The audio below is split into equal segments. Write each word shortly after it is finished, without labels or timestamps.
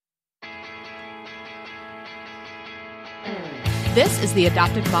This is the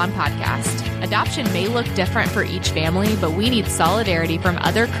Adoptive Mom Podcast. Adoption may look different for each family, but we need solidarity from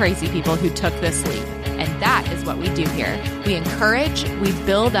other crazy people who took this leap. And that is what we do here. We encourage, we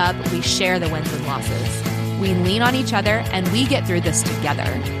build up, we share the wins and losses. We lean on each other, and we get through this together.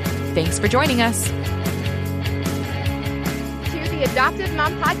 Thanks for joining us. To the Adoptive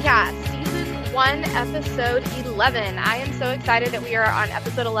Mom Podcast, Season 1, Episode 11. I am so excited that we are on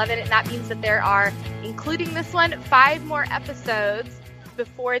Episode 11, and that means that there are, including this one, 5 more episodes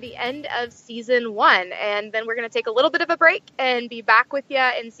before the end of Season 1. And then we're going to take a little bit of a break and be back with you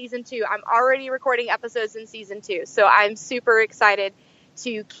in Season 2. I'm already recording episodes in Season 2, so I'm super excited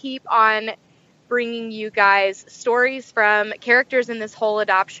to keep on bringing you guys stories from characters in this whole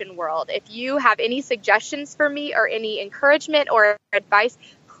adoption world. If you have any suggestions for me or any encouragement or advice,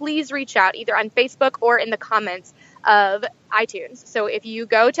 please reach out either on Facebook or in the comments of iTunes. So if you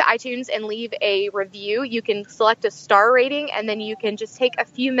go to iTunes and leave a review, you can select a star rating, and then you can just take a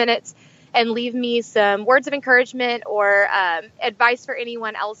few minutes and leave me some words of encouragement or advice for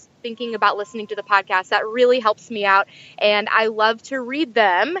anyone else thinking about listening to the podcast. That really helps me out, and I love to read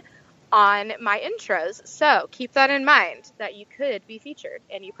them on my intros. So keep that in mind, that you could be featured,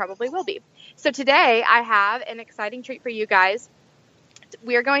 and you probably will be. So today I have an exciting treat for you guys.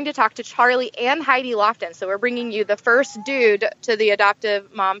 We are going to talk to Charlie and Heidi Loften. So we're bringing you the first dude to the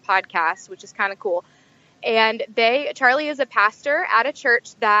Adoptive Mom Podcast, which is kind of cool. And Charlie is a pastor at a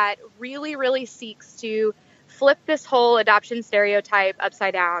church that really, really seeks to flip this whole adoption stereotype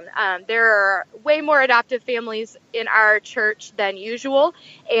upside down. There are way more adoptive families in our church than usual,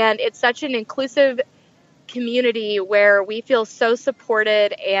 and it's such an inclusive community where we feel so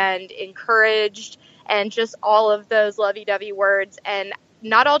supported and encouraged and just all of those lovey-dovey words. And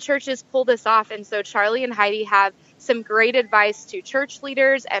not all churches pull this off. And so Charlie and Heidi have some great advice to church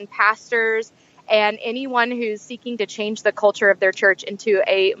leaders and pastors and anyone who's seeking to change the culture of their church into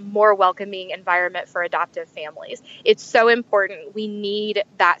a more welcoming environment for adoptive families. It's so important. We need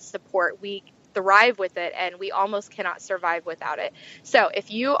that support. We thrive with it, and we almost cannot survive without it. So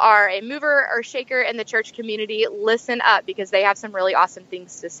if you are a mover or shaker in the church community, listen up, because they have some really awesome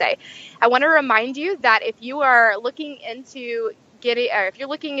things to say. I want to remind you that if you are looking into if you're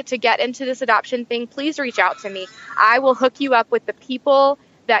looking to get into this adoption thing, please reach out to me. I will hook you up with the people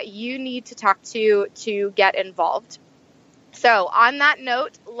that you need to talk to get involved. So on that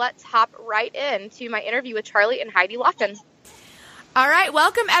note, let's hop right into my interview with Charlie and Heidi Loften. All right.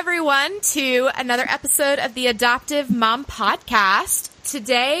 Welcome, everyone, to another episode of the Adoptive Mom Podcast.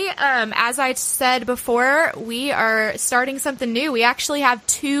 Today, as I said before, we are starting something new. We actually have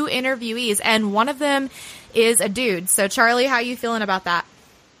 2 interviewees, and one of them is a dude. So, Charlie, how are you feeling about that?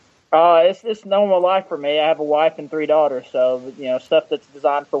 It's normal life for me. I have a wife and 3 daughters, so, stuff that's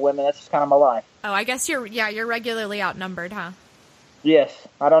designed for women, that's just kind of my life. Oh, I guess you're regularly outnumbered, huh? Yes.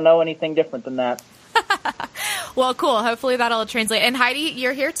 I don't know anything different than that. Well, cool. Hopefully that'll translate. And Heidi,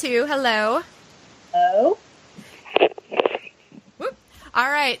 you're here too. Hello. Hello. Whoop. All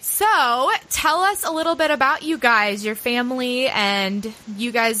right. So tell us a little bit about you guys, your family, and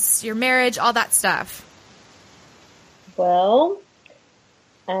you guys, your marriage, all that stuff. Well,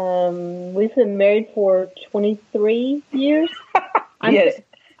 we've been married for 23 years. Yes.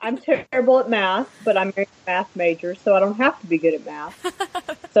 I'm terrible at math, but I'm a math major, so I don't have to be good at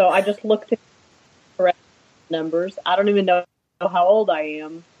math. So I just looked at correct numbers. I don't even know how old I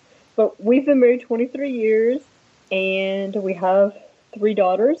am, but we've been married 23 years, and we have 3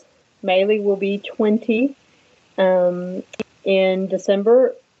 daughters. Maylee will be 20 in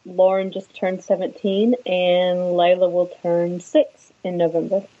December. Lauren just turned 17, and Layla will turn 6 in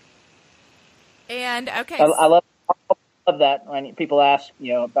November. And okay, I love that when people ask,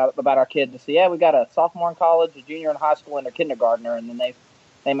 about our kid, to say, yeah, we got a sophomore in college, a junior in high school, and a kindergartner, and then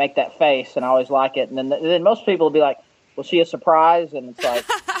they make that face, and I always like it. And then most people will be like, "Was she a surprise?" And it's like,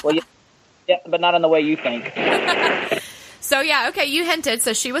 well, yeah, but not in the way you think. So yeah, okay, you hinted.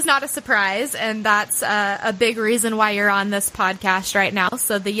 So she was not a surprise, and that's a big reason why you're on this podcast right now.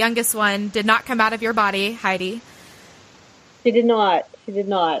 So the youngest one did not come out of your body, Heidi. She did not.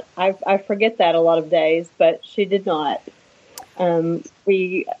 I forget that a lot of days, but she did not.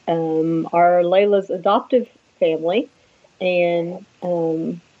 We are Layla's adoptive family, and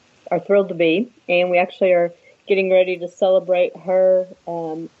are thrilled to be. And we actually are getting ready to celebrate her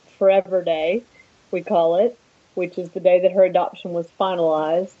Forever Day, we call it, which is the day that her adoption was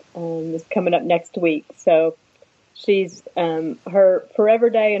finalized. Is coming up next week. So she's her Forever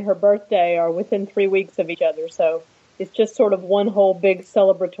Day and her birthday are within 3 weeks of each other. So it's just sort of one whole big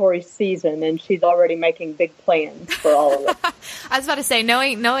celebratory season, and she's already making big plans for all of it. I was about to say,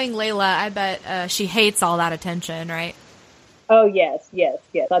 knowing Layla, I bet she hates all that attention, right? Oh, yes.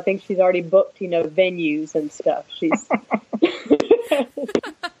 I think she's already booked, venues and stuff. She's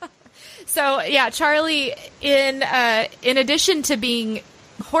So yeah, Charlie, in addition to being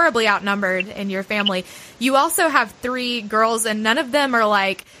horribly outnumbered in your family, you also have 3 girls, and none of them are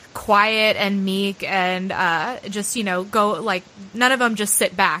like quiet and meek and just go like, none of them just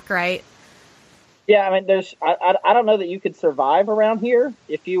sit back, right? Yeah, I mean, I don't know that you could survive around here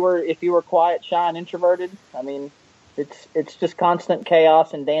if you were quiet, shy, and introverted. I mean, it's just constant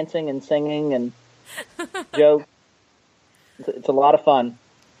chaos and dancing and singing and jokes. It's a lot of fun.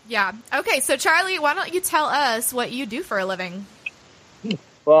 Yeah. Okay, so Charlie, why don't you tell us what you do for a living?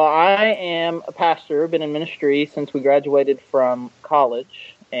 Well, I am a pastor. I've been in ministry since we graduated from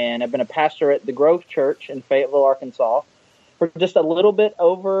college, and I've been a pastor at the Grove Church in Fayetteville, Arkansas, for just a little bit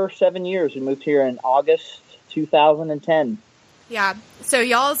over 7 years. We moved here in August 2010. Yeah. So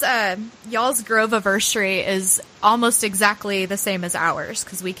y'all's Grove anniversary is almost exactly the same as ours,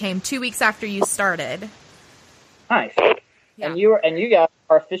 because we came 2 weeks after you started. Nice. Yeah. And you guys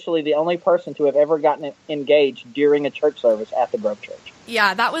are officially the only person to have ever gotten engaged during a church service at the Grove Church.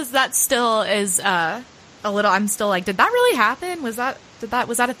 Yeah, that still is a little. I'm still like, did that really happen? Was that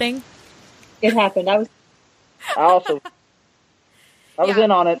a thing? It happened. I was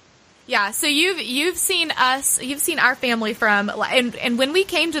in on it. Yeah, so you've seen our family from, and when we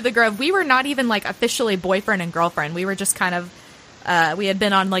came to the Grove, we were not even like officially boyfriend and girlfriend. We were just kind of, we had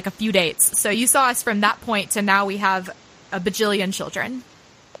been on like a few dates. So you saw us from that point to now we have a bajillion children.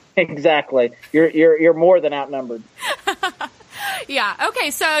 Exactly. You're more than outnumbered. Yeah.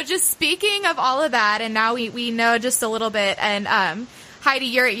 Okay. So just speaking of all of that, and now we know just a little bit, and Heidi,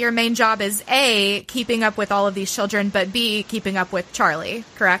 your main job is A, keeping up with all of these children, but B, keeping up with Charlie,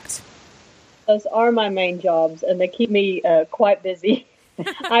 correct? Those are my main jobs, and they keep me quite busy.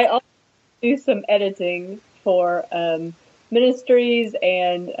 I also do some editing for ministries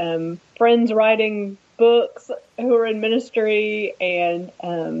and friends writing books who are in ministry, and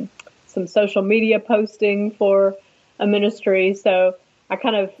some social media posting for a ministry. So I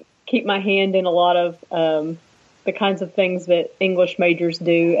kind of keep my hand in a lot of the kinds of things that English majors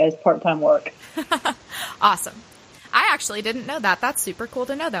do as part-time work. Awesome. I actually didn't know that. That's super cool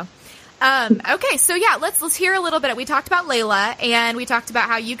to know, though. Okay, so yeah, let's hear a little bit. We talked about Layla, and we talked about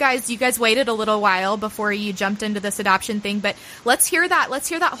how you guys waited a little while before you jumped into this adoption thing, but let's hear that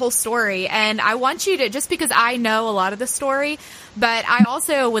whole story. And I want you to, just because I know a lot of the story, but I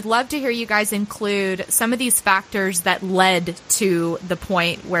also would love to hear you guys include some of these factors that led to the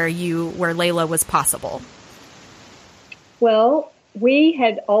point where Layla was possible. Well, we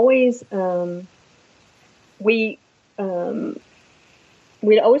had always, we'd always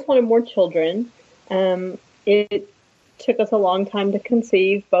wanted more children. It took us a long time to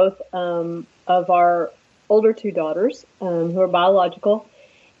conceive both of our older 2 daughters, who are biological.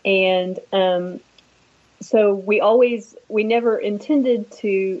 And so we never intended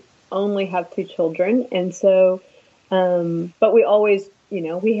to only have 2 children. And so, but we always,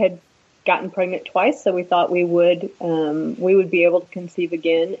 we had gotten pregnant twice, so we thought we would be able to conceive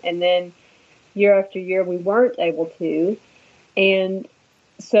again. And then year after year, we weren't able to. And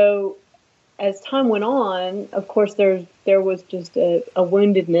so as time went on, of course, there was just a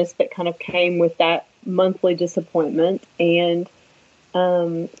woundedness that kind of came with that monthly disappointment. And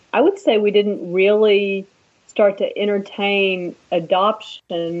I would say we didn't really start to entertain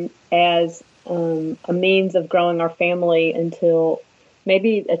adoption as a means of growing our family until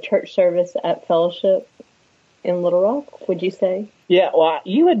maybe a church service at Fellowship in Little Rock, would you say? Yeah, well,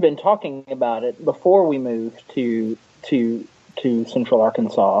 you had been talking about it before we moved to Central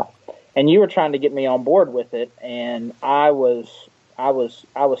Arkansas, and you were trying to get me on board with it, and I was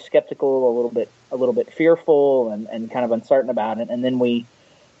skeptical, a little bit fearful, and kind of uncertain about it. And then we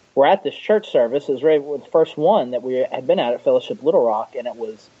were at this church service. It was the first one that we had been at Fellowship Little Rock, and it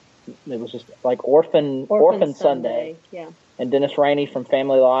was just like Orphan Sunday. Yeah. And Dennis Rainey from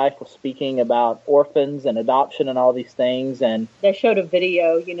Family Life was speaking about orphans and adoption and all these things. And they showed a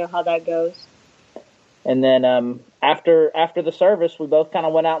video. You know how that goes. And then after the service, we both kind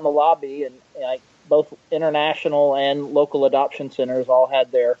of went out in the lobby, and both international and local adoption centers all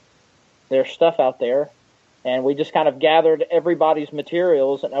had their stuff out there. And we just kind of gathered everybody's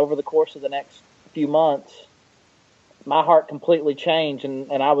materials. And over the course of the next few months, my heart completely changed,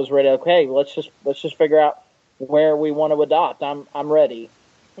 and I was ready. Okay, let's just figure out where we want to adopt. I'm ready.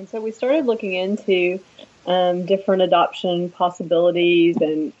 And so we started looking into different adoption possibilities,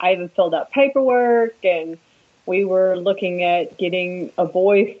 and I even filled out paperwork, and we were looking at getting a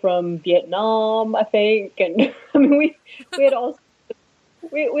boy from Vietnam, I think. And I mean, we had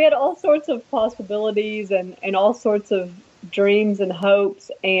all sorts of possibilities and all sorts of dreams and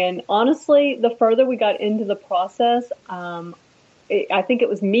hopes. And honestly, the further we got into the process, I think it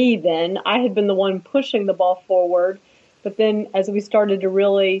was me then. I had been the one pushing the ball forward. But then as we started to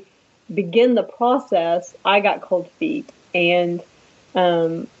really begin the process, I got cold feet. And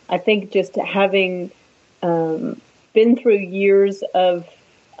I think just having been through years of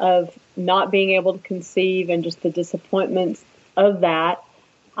not being able to conceive and just the disappointments of that,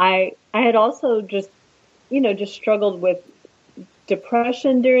 I had also just struggled with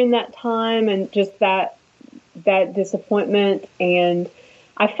depression during that time and just that disappointment. And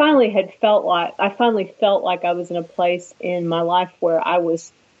I finally felt like I was in a place in my life where I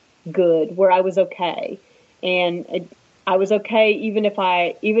was good, where I was okay. And I was okay even if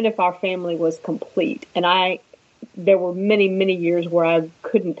our family was complete. And there were many, many years where I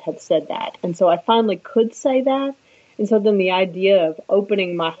couldn't have said that. And so I finally could say that. And so then the idea of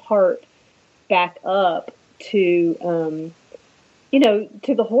opening my heart back up to,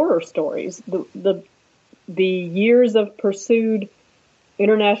 to the horror stories, the years of pursued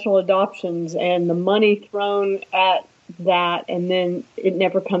international adoptions and the money thrown at that, and then it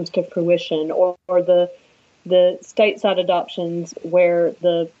never comes to fruition, or the stateside adoptions where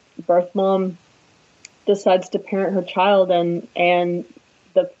the birth mom decides to parent her child and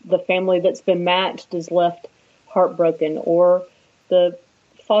the family that's been matched is left heartbroken, or the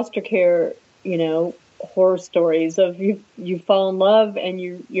foster care, horror stories of you fall in love and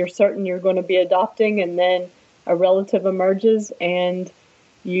you're certain you're going to be adopting, and then a relative emerges and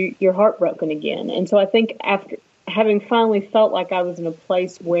you're heartbroken again. And so I think after having finally felt like I was in a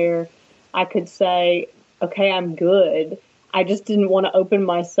place where I could say, okay, I'm good, I just didn't want to open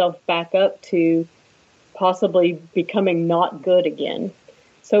myself back up to possibly becoming not good again.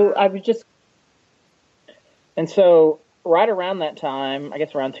 So I was just... And so right around that time, I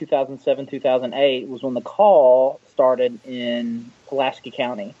guess around 2007, 2008, was when the call started in Pulaski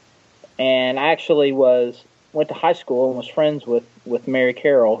County. And I actually went to high school and was friends with Mary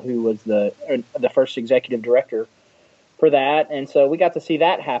Carroll, who was the first executive director for that. And so we got to see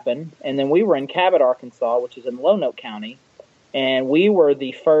that happen. And then we were in Cabot, Arkansas, which is in Lonoke County. And we were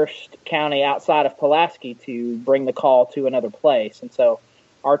the first county outside of Pulaski to bring the call to another place. And so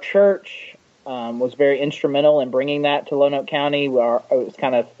our church was very instrumental in bringing that to Lonoke County. It was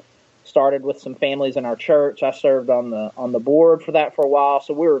kind of started with some families in our church. I served on the board for that for a while.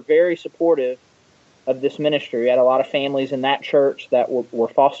 So we were very supportive of this ministry. We had a lot of families in that church that were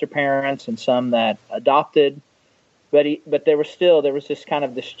foster parents and some that adopted. But there was this kind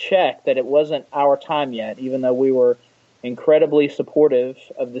of this check that it wasn't our time yet. Even though we were incredibly supportive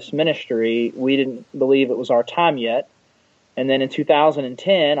of this ministry, we didn't believe it was our time yet. And then in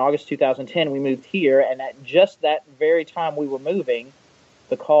 2010, August 2010, we moved here. And at just that very time we were moving,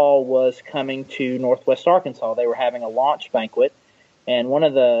 the call was coming to Northwest Arkansas. They were having a launch banquet. And one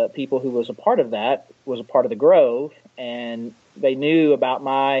of the people who was a part of that was a part of the Grove. And they knew about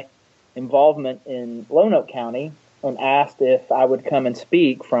my involvement in Lonoke County and asked if I would come and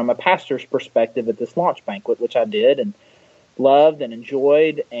speak from a pastor's perspective at this launch banquet, which I did and loved and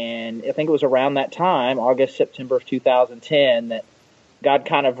enjoyed. And I think it was around that time, August, September of 2010, that God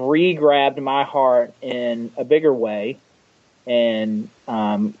kind of re-grabbed my heart in a bigger way and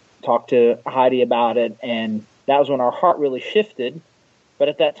talked to Heidi about it. And that was when our heart really shifted. But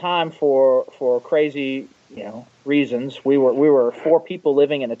at that time, for crazy reasons, we were 4 people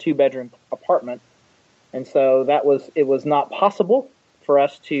living in a 2-bedroom apartment. And so it was not possible for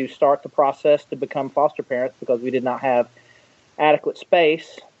us to start the process to become foster parents because we did not have adequate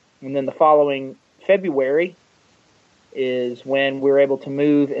space. And then the following February is when we were able to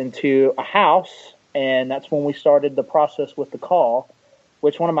move into a house, and that's when we started the process with the call,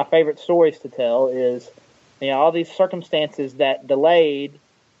 which one of my favorite stories to tell is, all these circumstances that delayed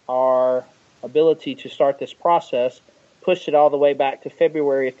our ability to start this process pushed it all the way back to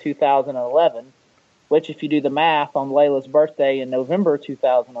February of 2011, which if you do the math on Layla's birthday in November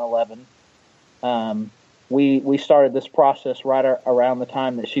 2011, we started this process right around the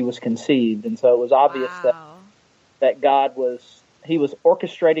time that she was conceived. And so it was obvious that God was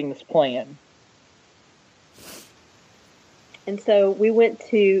orchestrating this plan. And so we went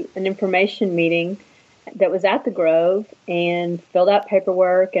to an information meeting that was at the Grove and filled out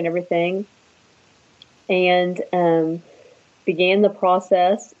paperwork and everything and began the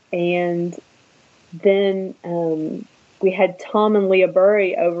process. And then we had Tom and Leah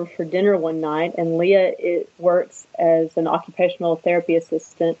Burry over for dinner one night, and Leah works as an occupational therapy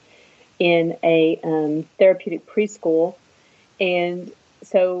assistant in a therapeutic preschool. And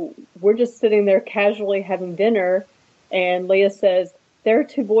so we're just sitting there casually having dinner, and Leah says, there are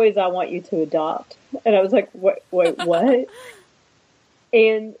 2 boys I want you to adopt. And I was like, wait, what?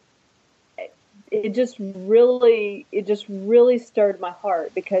 And it just really stirred my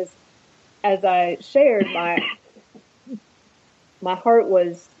heart, because as I shared, my heart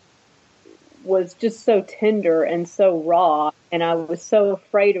was just so tender and so raw, and I was so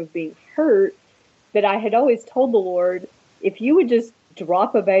afraid of being hurt that I had always told the Lord, if you would just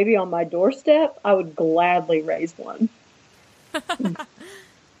drop a baby on my doorstep, I would gladly raise one.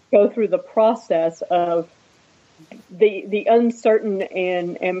 Go through the process of the uncertain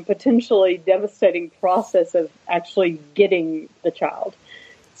and potentially devastating process of actually getting the child.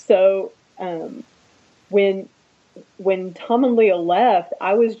 So when Tom and Leah left,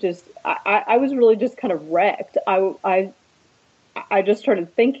 I was really just kind of wrecked. I just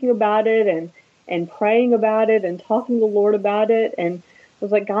started thinking about it and praying about it and talking to the Lord about it, and I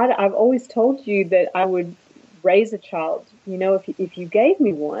was like, God, I've always told you that I would raise a child, if you gave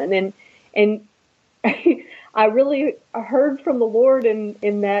me one. And I really heard from the Lord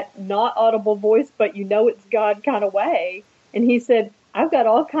in that not audible voice, but it's God kind of way. And he said, I've got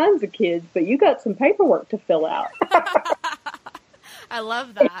all kinds of kids, but you got some paperwork to fill out. I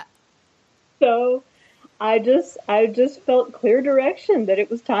love that. So I just felt clear direction that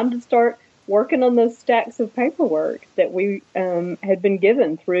it was time to start working on those stacks of paperwork that we had been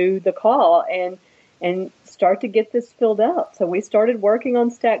given through the call and start to get this filled out. So we started working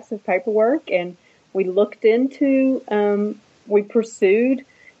on stacks of paperwork, and we looked into, we pursued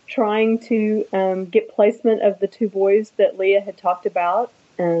trying to get placement of the 2 boys that Leah had talked about.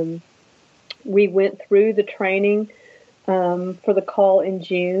 We went through the training for the call in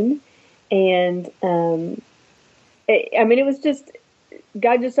June, and it was just,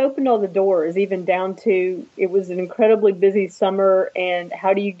 God just opened all the doors, even down to, it was an incredibly busy summer, and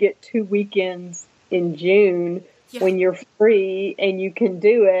how do you get 2 weekends in June when you're free and you can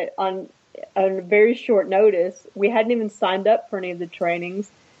do it on a very short notice? We hadn't even signed up for any of the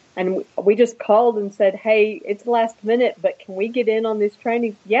trainings, and we just called and said, hey, it's last minute, but can we get in on these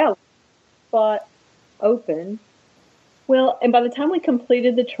trainings? Yeah, spot open. Well, and by the time we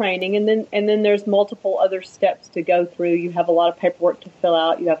completed the training, and then there's multiple other steps to go through. You have a lot of paperwork to fill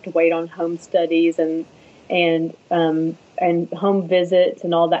out. You have to wait on home studies and home visits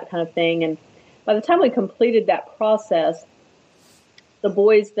and all that kind of thing. And by the time we completed that process, the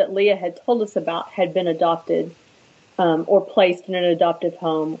boys that Leah had told us about had been adopted or placed in an adoptive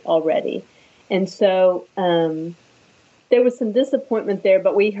home already. And so there was some disappointment there,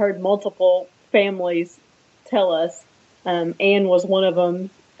 but we heard multiple families tell us, Anne was one of them,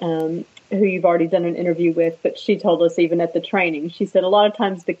 who you've already done an interview with, but she told us even at the training, she said a lot of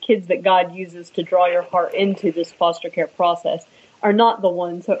times the kids that God uses to draw your heart into this foster care process are not the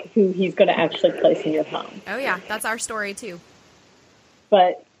ones who he's going to actually place in your home. Oh yeah, that's our story too.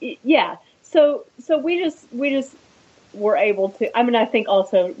 But yeah, so we just were able to, I think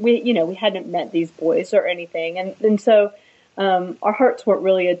also we hadn't met these boys or anything. And so, our hearts weren't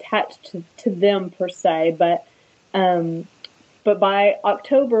really attached to them per se, but by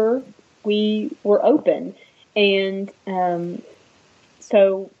October we were open. And,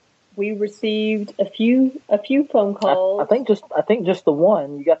 so we received a few phone calls. I think just the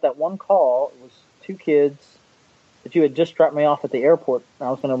one. You got that one call. It was 2 kids that you had just dropped me off at the airport. I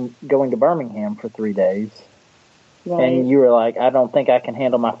was going to Birmingham for 3 days. Right. And you were like, I don't think I can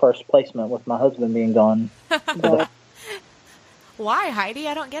handle my first placement with my husband being gone. Why, Heidi?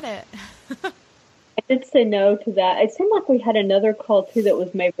 I don't get it. I did say no to that. It seemed like we had another call too that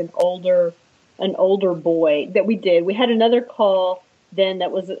was maybe an older boy that we did. We had another call then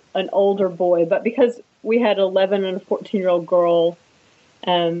that was an older boy, but because we had 11 and a 14-year-old girl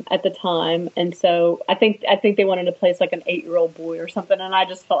at the time, and so I think they wanted to place like an 8-year-old boy or something, and I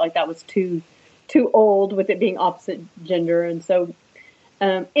just felt like that was too old with it being opposite gender. And so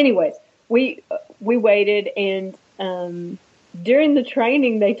anyways, we waited, and during the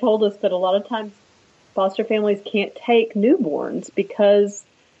training they told us that a lot of times foster families can't take newborns because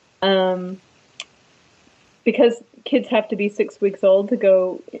kids have to be 6 weeks old to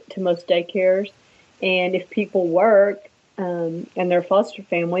go to most daycares, and if people work and they're a foster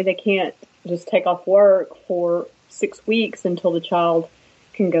family, they can't just take off work for 6 weeks until the child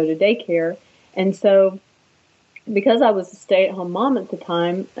can go to daycare. And so, because I was a stay-at-home mom at the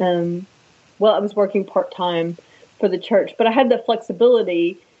time, I was working part-time for the church, but I had the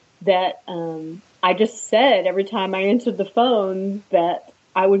flexibility that I just said every time I answered the phone that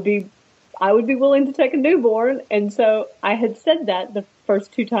I would be willing to take a newborn. And so I had said that the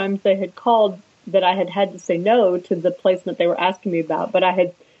first 2 times they had called, that I had to say no to the placement they were asking me about, but I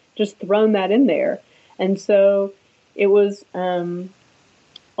had just thrown that in there. And so it was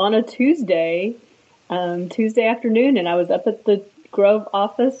on a Tuesday afternoon, and I was up at the Grove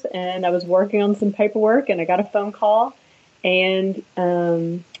office, and I was working on some paperwork, and I got a phone call, and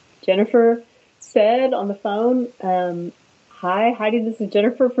Jennifer said on the phone, "Hi, Heidi, this is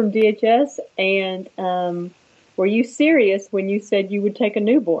Jennifer from DHS, and were you serious when you said you would take a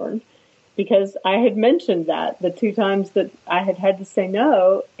newborn?" Because I had mentioned that the 2 times that I had to say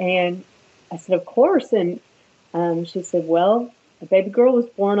no, and I said, "Of course," and she said, "Well, a baby girl was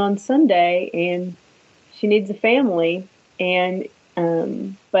born on Sunday, and she needs a family, and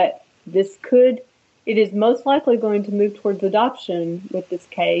but it is most likely going to move towards adoption with this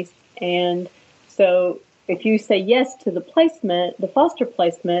case, and so if you say yes to the placement, the foster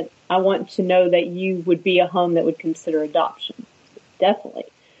placement, I want to know that you would be a home that would consider adoption." Definitely.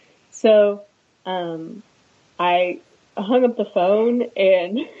 So I hung up the phone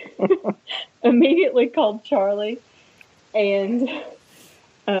and immediately called Charlie, and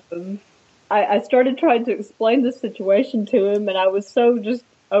I started trying to explain the situation to him, and I was so just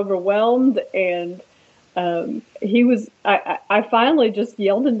overwhelmed, and I finally just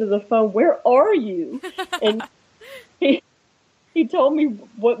yelled into the phone, "Where are you?" And he told me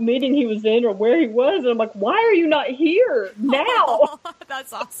what meeting he was in or where he was, and I'm like, "Why are you not here now?" Oh,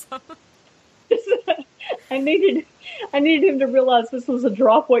 that's awesome. I needed him to realize this was a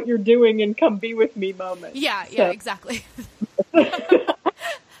drop what you're doing and come be with me moment. Yeah, exactly.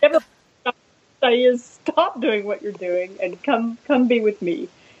 Never say is stop doing what you're doing and come be with me.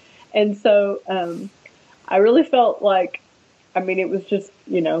 And so I really felt like, I mean, it was just,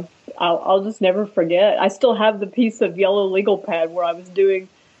 I'll just never forget. I still have the piece of yellow legal pad where I was doing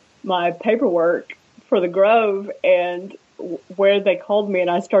my paperwork for the Grove, and where they called me, and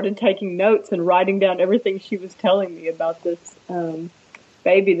I started taking notes and writing down everything she was telling me about this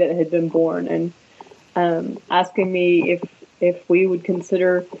baby that had been born, and asking me if we would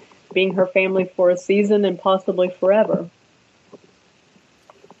consider being her family for a season and possibly forever.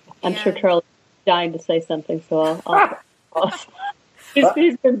 I'm sure Charlie's dying to say something, so I'll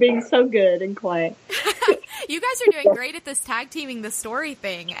he's been being so good and quiet. You guys are doing great at this tag teaming the story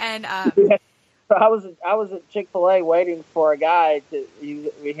thing, and I was at Chick-fil-A waiting for a guy he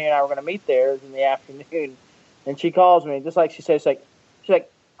and I were going to meet there in the afternoon, and she calls me just like she says, she's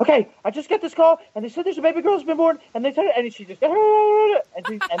like, "Okay, I just got this call, and they said there's a baby girl that's been born, and they said," and she just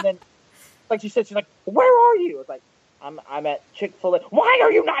and then like she said, she's like, "Where are you?" I was like, I'm at Chick-fil-A. "Why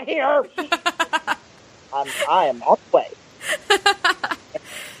are you not here?" I am on the way.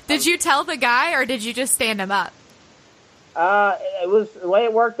 Did you tell the guy, or did you just stand him up? It was the way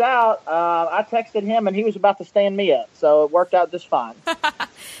it worked out. I texted him, and he was about to stand me up, so it worked out just fine.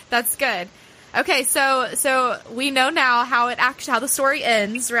 That's good. Okay, so we know now how the story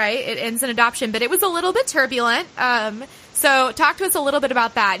ends, right? It ends in adoption, but it was a little bit turbulent. So talk to us a little bit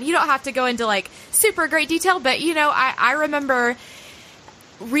about that. You don't have to go into like super great detail, but I remember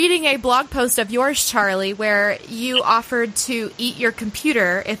reading a blog post of yours, Charlie, where you offered to eat your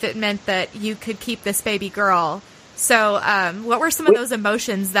computer if it meant that you could keep this baby girl. So what were some of those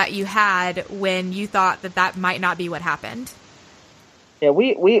emotions that you had when you thought that might not be what happened? Yeah,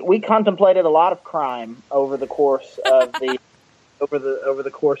 we contemplated a lot of crime over the course of the over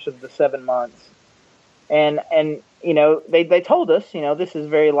the course of the 7 months, and they told us this is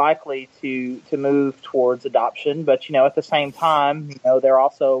very likely to move towards adoption, but at the same time they're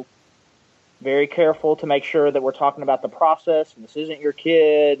also very careful to make sure that we're talking about the process and this isn't your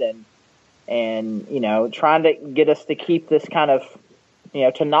kid, and trying to get us to keep this kind of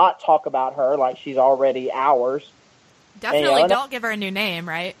to not talk about her like she's already ours. Definitely don't give her a new name,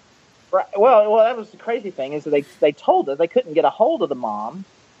 right? Right. Well, that was the crazy thing is that they told us they couldn't get a hold of the mom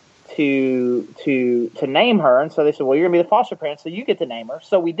to name her, and so they said, "Well, you're gonna be the foster parent, so you get to name her."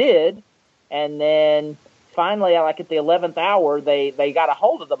 So we did, and then finally, like at the 11th hour, they got a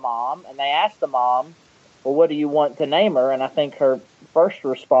hold of the mom, and they asked the mom, "Well, what do you want to name her?" And I think her first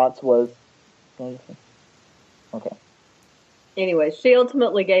response was, "Okay." Anyway, she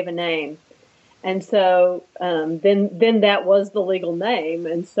ultimately gave a name. And so then that was the legal name,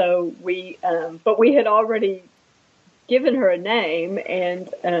 and so but we had already given her a name, and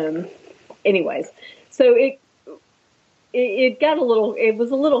anyways, so it got it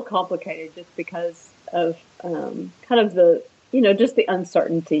was a little complicated just because of kind of the just the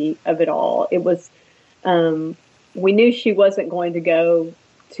uncertainty of it all. It was we knew she wasn't going to go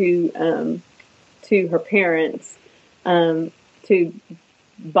to her parents to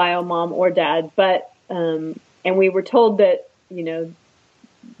bio mom or dad, but and we were told that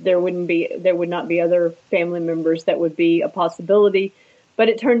there would not be other family members that would be a possibility, but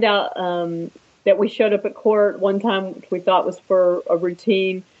it turned out that we showed up at court one time, which we thought was for a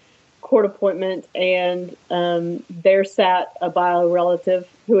routine court appointment, and there sat a bio relative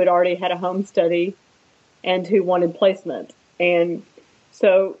who had already had a home study and who wanted placement. And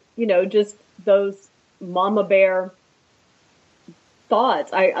so, just those mama bear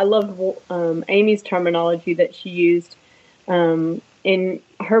thoughts. I love Amy's terminology that she used in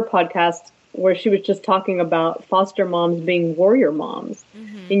her podcast, where she was just talking about foster moms being warrior moms.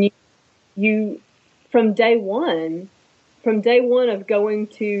 Mm-hmm. And you from day one of going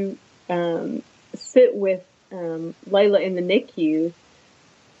to sit with Layla in the NICU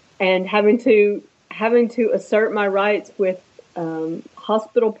and having to assert my rights with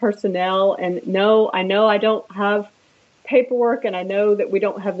hospital personnel, and I know I don't have paperwork, and I know that we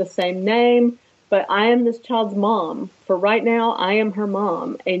don't have the same name, but I am this child's mom. For right now, I am her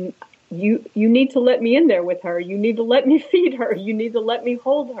mom, and you need to let me in there with her. You need to let me feed her. You need to let me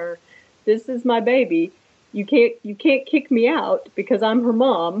hold her. This is my baby. You can't kick me out because I'm her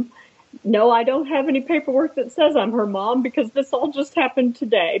mom. No, I don't have any paperwork that says I'm her mom because this all just happened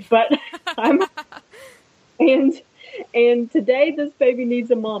today. But and today this baby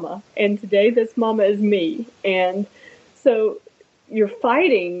needs a mama, and today this mama is me. And so you're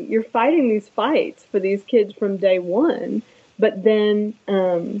fighting these fights for these kids from day one. But then,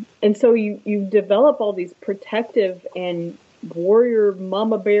 and so you develop all these protective and warrior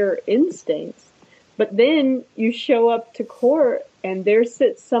mama bear instincts. But then you show up to court, and there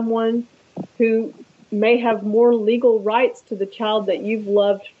sits someone who may have more legal rights to the child that you've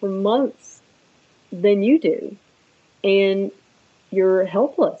loved for months than you do. And you're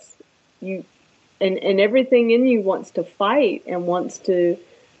helpless. And everything in you wants to fight and wants to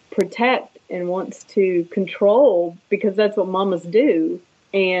protect and wants to control, because that's what mamas do.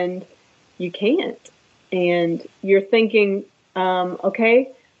 And you can't. And you're thinking,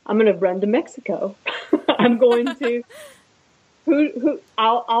 okay, I'm going to run to Mexico. I'm going to,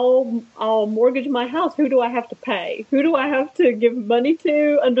 I'll mortgage my house. Who do I have to pay? Who do I have to give money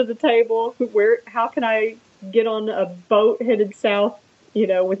to under the table? How can I get on a boat headed south,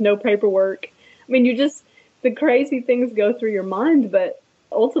 with no paperwork? I mean, the crazy things go through your mind, but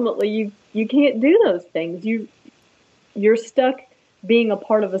ultimately you can't do those things. You're stuck being a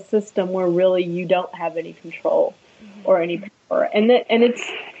part of a system where really you don't have any control or any power. And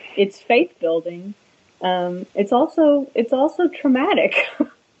it's faith building. It's also traumatic.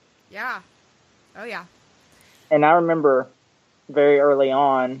 Yeah. Oh yeah. And I remember very early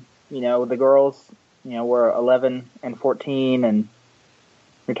on, the girls, were 11 and 14, and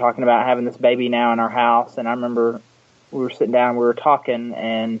we're talking about having this baby now in our house. And I remember we were sitting down, we were talking,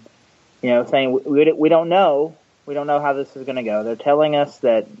 and saying we don't know how this is going to go. They're telling us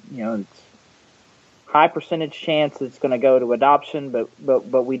that it's high percentage chance it's going to go to adoption,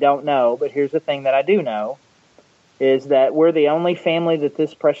 but we don't know. But here's the thing that I do know is that we're the only family that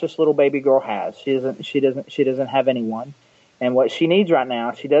this precious little baby girl has. She doesn't have anyone, and what she needs right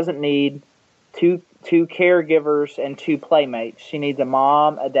now, she doesn't need two caregivers and two playmates. She needs a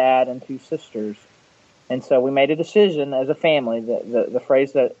mom, a dad, and two sisters. And so we made a decision as a family that the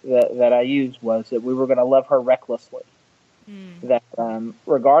phrase that I used was that we were going to love her recklessly. That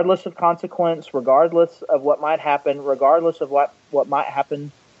regardless of consequence, regardless of what might happen, regardless of what might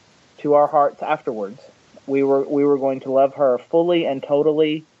happen to our hearts afterwards, we were going to love her fully and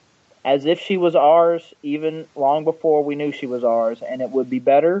totally as if she was ours, even long before we knew she was ours. And it would be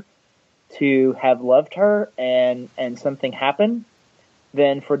better to have loved her and something happen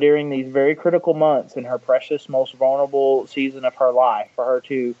than for during these very critical months in her precious, most vulnerable season of her life, for her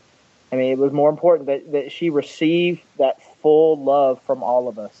to, it was more important that she receive that full love from all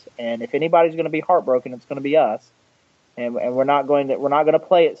of us. And if anybody's going to be heartbroken, it's going to be us. And we're not going to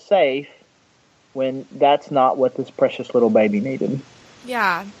play it safe when that's not what this precious little baby needed.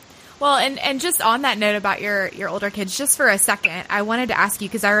 Yeah. Well, and just on that note about your older kids, just for a second, I wanted to ask you,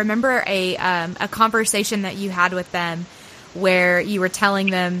 because I remember a conversation that you had with them where you were telling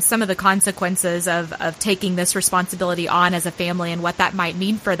them some of the consequences of taking this responsibility on as a family and what that might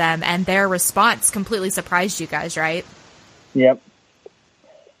mean for them, and their response completely surprised you guys, right? Yep.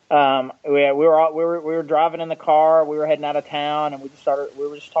 We were driving in the car, we were heading out of town, and we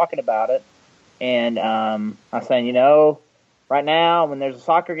were just talking about it, and I was saying, right now, when there's a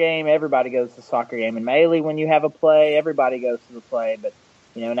soccer game, everybody goes to the soccer game. And mainly when you have a play, everybody goes to the play. But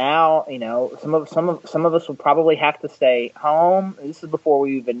now, some of us would probably have to stay home. This is before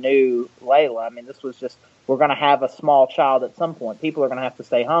we even knew Layla. This was just, we're going to have a small child at some point. People are going to have to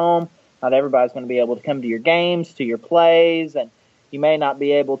stay home. Not everybody's going to be able to come to your games, to your plays, and You may not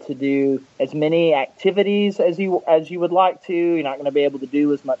be able to do as many activities as you would like to. You're not going to be able to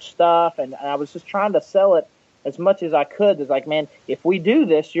do as much stuff. And I was just trying to sell it as much as I could. It's like, man, if we do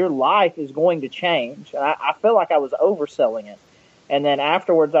this, your life is going to change. And I feel like I was overselling it. And then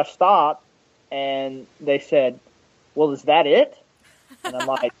afterwards I stopped and they said, well, is that it? And I'm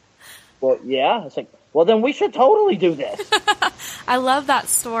like, well, yeah. It's like, well, then we should totally do this. I love that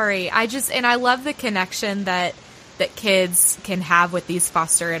story. I love the connection that kids can have with these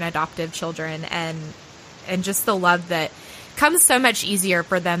foster and adoptive children, and just the love that comes so much easier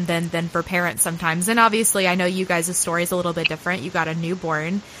for them than for parents sometimes. And obviously I know you guys' story is a little bit different. You got a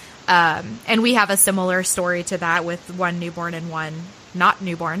newborn. And we have a similar story to that with one newborn and one not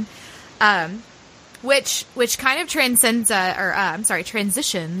newborn. Which kind of transitions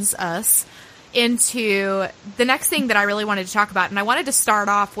us into the next thing that I really wanted to talk about. And I wanted to start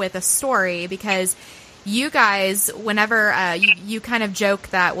off with a story because you guys, whenever you kind of joke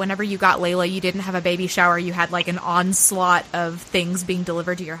that whenever you got Layla, you didn't have a baby shower, you had like an onslaught of things being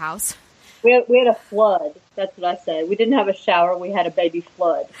delivered to your house. We had a flood. That's what I said. We didn't have a shower. We had a baby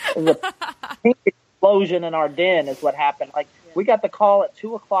flood. The pink explosion in our den is what happened. Like, we got the call at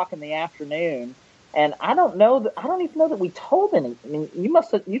 2:00 in the afternoon, and I don't even know that we told any. I mean,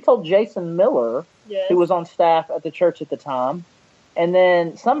 you told Jason Miller, yes, who was on staff at the church at the time. And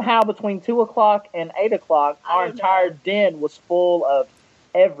then somehow between 2:00 and 8:00, our entire den was full of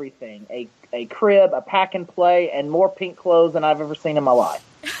everything. A crib, a pack and play, and more pink clothes than I've ever seen in my life.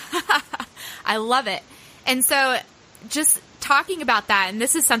 I love it. And so just talking about that, and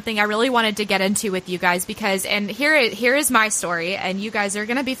this is something I really wanted to get into with you guys because, and here is my story, and you guys are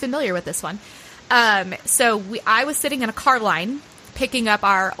going to be familiar with this one. I was sitting in a car line picking up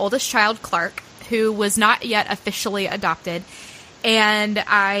our oldest child, Clark, who was not yet officially adopted. And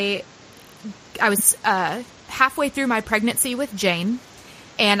I was halfway through my pregnancy with Jane,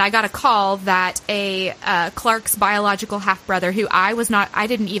 and I got a call that Clark's biological half-brother, who I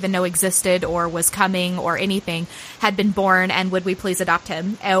didn't even know existed or was coming or anything, had been born, and would we please adopt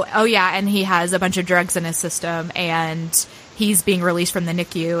him? Oh yeah, and he has a bunch of drugs in his system, and he's being released from the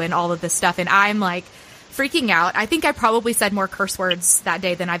NICU and all of this stuff. And I'm like freaking out. I think I probably said more curse words that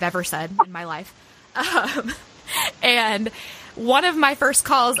day than I've ever said in my life. And one of my first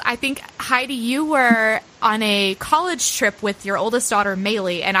calls, I think, Heidi, you were on a college trip with your oldest daughter,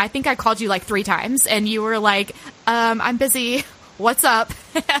 Maylee, and I think I called you like 3 times, and you were like, I'm busy, what's up?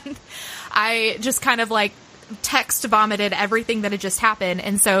 And I just kind of like text vomited everything that had just happened.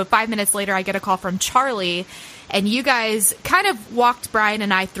 And so 5 minutes later, I get a call from Charlie, and you guys kind of walked Brian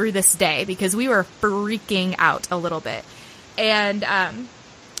and I through this day because we were freaking out a little bit. And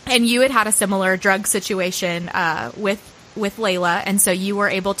you had a similar drug situation with Layla, and so you were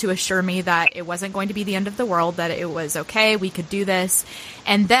able to assure me that it wasn't going to be the end of the world, that it was okay, we could do this.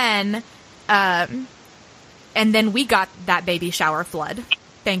 And then we got that baby shower flood,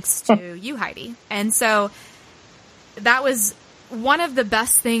 thanks to you, Heidi. And so that was one of the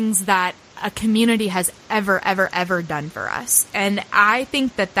best things that a community has ever done for us. And I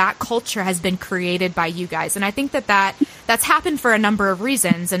think that culture has been created by you guys. And I think that's happened for a number of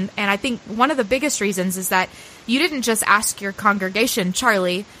reasons. And I think one of the biggest reasons is that you didn't just ask your congregation,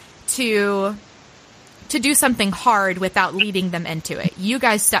 Charlie, to do something hard without leading them into it. You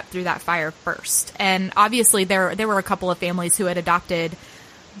guys stepped through that fire first. And obviously there were a couple of families who had adopted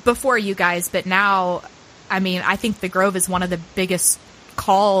before you guys, but now, I mean, I think the Grove is one of the biggest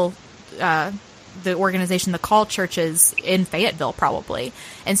the organization, the call churches in Fayetteville, probably.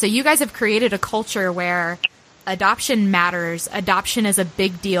 And so you guys have created a culture where adoption matters, adoption is a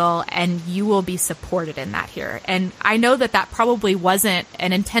big deal, and you will be supported in that here. And I know that probably wasn't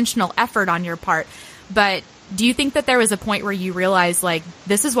an intentional effort on your part, but do you think that there was a point where you realized, like,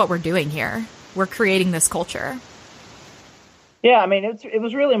 this is what we're doing here? We're creating this culture. Yeah, I mean, it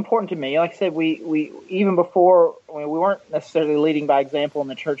was really important to me. Like I said, we even before, I mean, we weren't necessarily leading by example in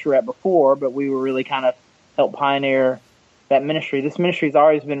the church we were at before, but we were really kind of helped pioneer that ministry. This ministry has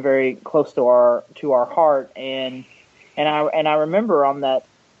always been very close to our heart, and I remember on that,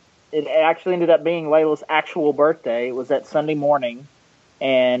 it actually ended up being Layla's actual birthday. It was that Sunday morning,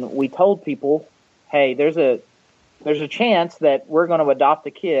 and we told people, hey, there's a chance that we're going to adopt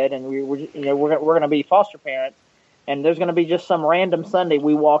a kid, and we're going to be foster parents. And there's going to be just some random Sunday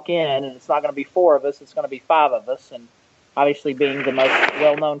we walk in, and it's not going to be 4 of us. It's going to be 5 of us. And obviously being the most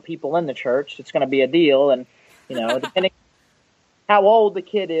well-known people in the church, it's going to be a deal. And, depending how old the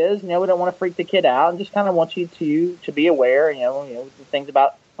kid is, we don't want to freak the kid out and just kind of want you to be aware, the things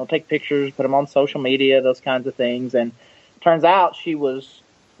about don't take pictures, put them on social media, those kinds of things. And it turns out she was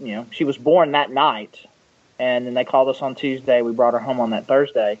born that night. And then they called us on Tuesday. We brought her home on that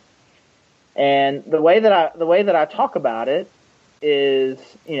Thursday. And the way that I talk about it is,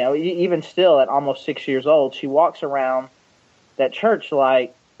 even still at almost 6 years old, she walks around that church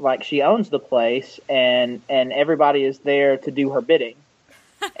like she owns the place, and everybody is there to do her bidding.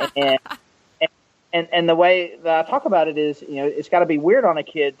 And the way that I talk about it is, it's got to be weird on a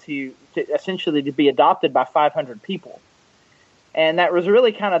kid to essentially to be adopted by 500 people. And that was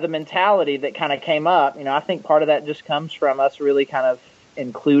really kind of the mentality that kind of came up. I think part of that just comes from us really kind of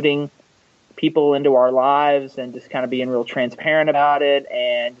including people into our lives and just kind of being real transparent about it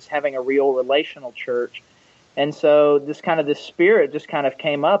and just having a real relational church. And so this spirit just kind of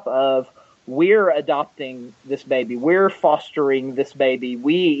came up of, we're adopting this baby. We're fostering this baby.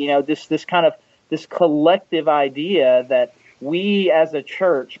 We, this collective idea that we as a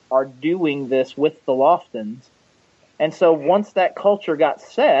church are doing this with the Loftens. And so once that culture got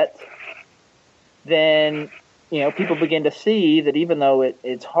set, then, people begin to see that even though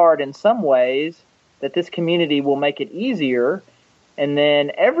it's hard in some ways, that this community will make it easier. And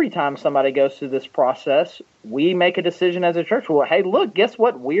then every time somebody goes through this process, we make a decision as a church. Well, hey, look, guess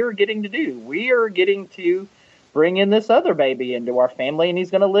what we're getting to do? We are getting to bring in this other baby into our family, and he's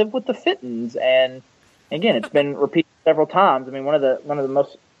going to live with the Fittens. And again, it's been repeated several times. I mean, one of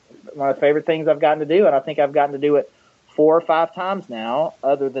the favorite things I've gotten to do, and I think I've gotten to do it 4 or 5 times now,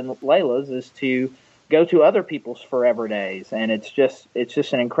 other than Layla's, is to go to other people's forever days. And it's just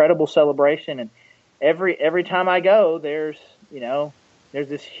an incredible celebration. And every time I go, there's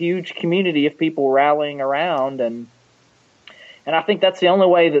this huge community of people rallying around. And I think that's the only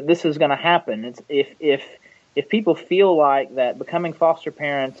way that this is going to happen. It's if people feel like that becoming foster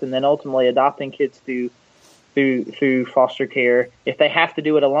parents and then ultimately adopting kids through foster care, if they have to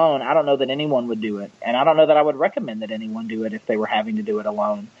do it alone, I don't know that anyone would do it. And I don't know that I would recommend that anyone do it if they were having to do it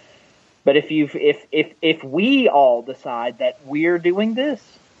alone. But if we all decide that we're doing this,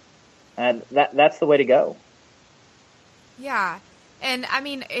 that's the way to go. Yeah. And I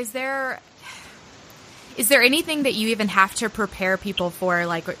mean, is there anything that you even have to prepare people for,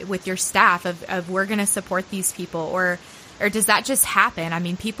 like with your staff of we're going to support these people, or does that just happen? I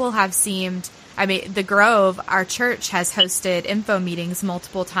mean, people have the Grove, our church, has hosted info meetings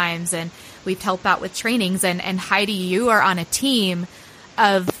multiple times, and we've helped out with trainings. And Heidi, you are on a team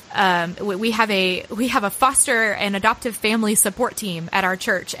of we have a foster and adoptive family support team at our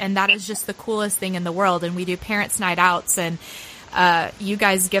church, and that is just the coolest thing in the world. And we do parents' night outs, and you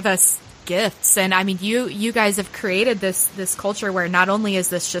guys give us gifts. And I mean, you guys have created this culture where not only is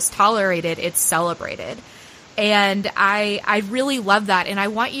this just tolerated, it's celebrated. And I really love that. And I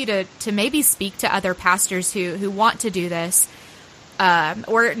want you to maybe speak to other pastors who want to do this,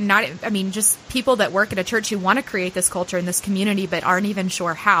 or not. I mean, just people that work at a church who want to create this culture in this community, but aren't even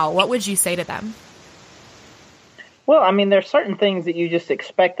sure how. What would you say to them? Well, I mean, there's certain things that you just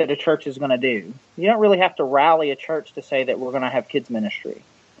expect that a church is going to do. You don't really have to rally a church to say that we're going to have kids ministry.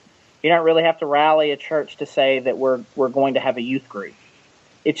 You don't really have to rally a church to say that we're going to have a youth group.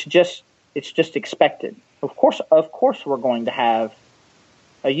 It's just expected. Of course, we're going to have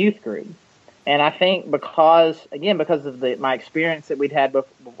a youth group. And I think because of my experience that we'd had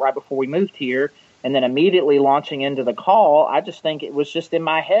right before we moved here, and then immediately launching into the call, I just think it was just in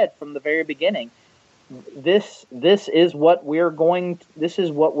my head from the very beginning. This is what we're going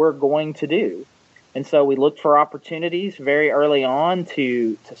to do. And so we looked for opportunities very early on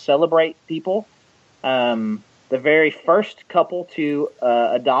to celebrate people. The very first couple to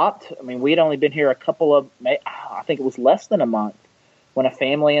adopt, I mean, we'd only been here I think it was less than a month, when a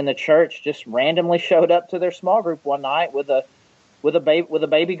family in the church just randomly showed up to their small group one night with a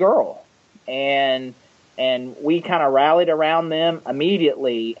baby girl, and we kind of rallied around them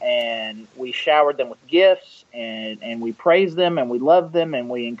immediately, and we showered them with gifts, and we praised them, and we loved them, and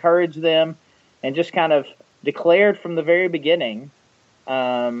we encouraged them, and just kind of declared from the very beginning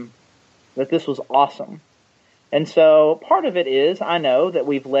that this was awesome. And so part of it is, I know that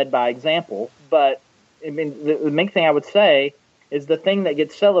we've led by example, but I mean, the main thing I would say is the thing that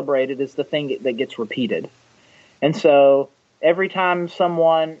gets celebrated is the thing that gets repeated. And so every time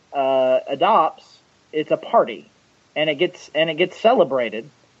someone adopts, it's a party, and it gets celebrated.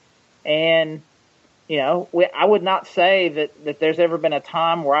 And I would not say that there's ever been a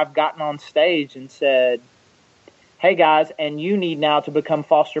time where I've gotten on stage and said, "Hey guys, and you need now to become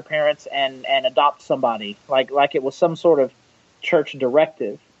foster parents and adopt somebody," like it was some sort of church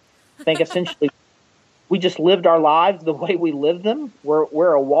directive. I think essentially we just lived our lives the way we lived them.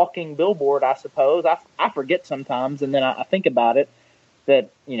 We're a walking billboard, I suppose. I forget sometimes, and then I think about it. that,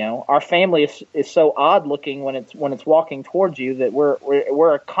 our family is so odd looking when it's walking towards you, that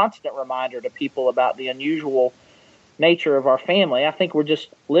we're a constant reminder to people about the unusual nature of our family. I think we're just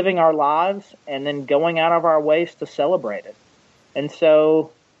living our lives and then going out of our ways to celebrate it. And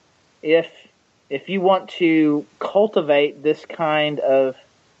so if you want to cultivate this kind of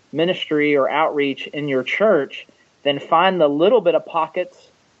ministry or outreach in your church, then find the little bit of pockets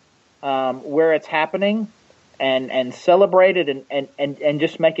where it's happening and celebrate it and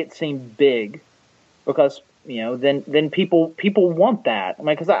just make it seem big, because then people want that. I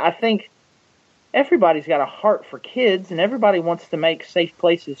mean, because I think everybody's got a heart for kids, and everybody wants to make safe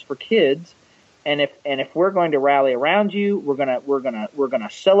places for kids. And if we're going to rally around you, we're gonna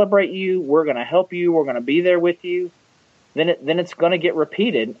celebrate you, we're gonna help you, we're gonna be there with you, then it's gonna get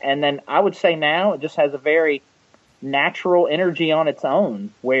repeated. And then I would say now it just has a very natural energy on its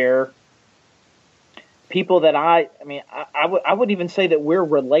own, where people that I would even say that we're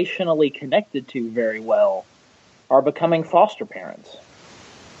relationally connected to very well are becoming foster parents.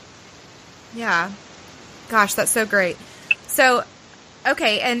 Yeah. Gosh, that's so great. So,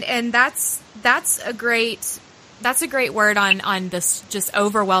 okay. And that's a great word on this just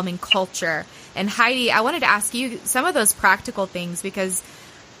overwhelming culture. And Heidi, I wanted to ask you some of those practical things, because,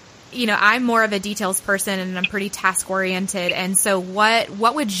 I'm more of a details person and I'm pretty task oriented. And so what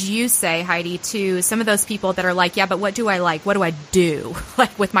would you say, Heidi, to some of those people that are like, yeah, but what do I like? What do I do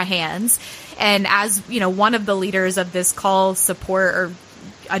like with my hands? And as, one of the leaders of this call support or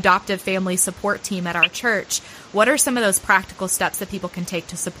adoptive family support team at our church, what are some of those practical steps that people can take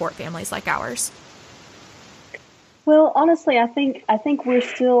to support families like ours? Well, honestly, I think we're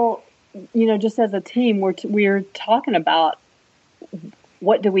still, just as a team, we're talking about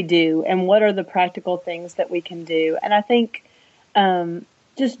what do we do and what are the practical things that we can do. And I think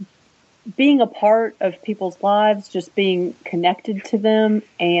just being a part of people's lives, just being connected to them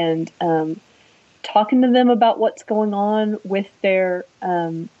and talking to them about what's going on with their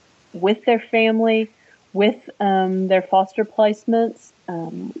family, with their foster placements,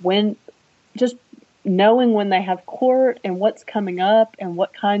 when just knowing when they have court and what's coming up and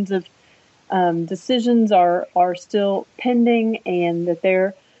what kinds of decisions are still pending, and that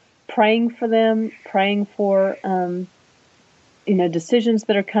they're praying for them, praying for decisions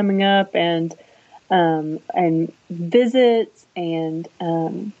that are coming up, and visits, and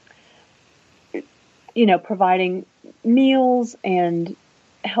providing meals and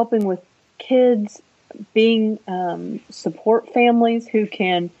helping with kids, being support families who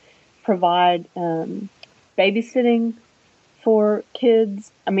can provide babysitting for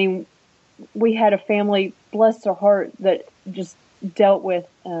kids. I mean, we had a family, bless their heart, that just dealt with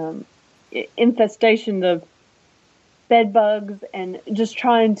infestation of bed bugs, and just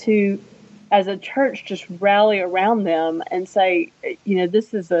trying to, as a church, just rally around them and say,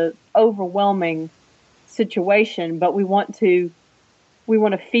 this is a overwhelming situation, but we want to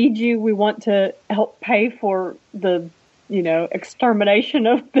feed you. We want to help pay for the, extermination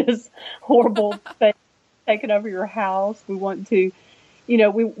of this horrible thing taking over your house. We want to,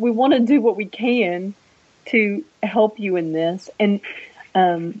 we want to do what we can to help you in this. And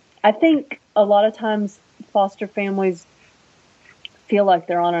I think a lot of times foster families feel like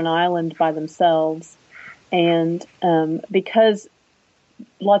they're on an island by themselves. And because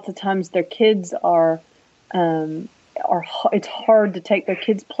lots of times their kids are it's hard to take their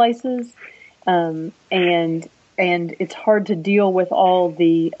kids places, and it's hard to deal with all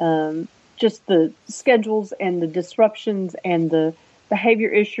the just the schedules and the disruptions and the behavior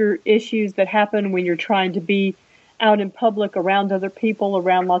issues that happen when you're trying to be out in public around other people,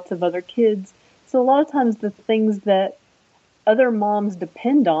 around lots of other kids. So a lot of times the things that other moms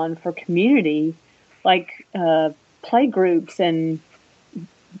depend on for community, like play groups and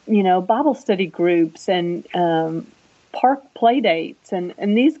Bible study groups and park play dates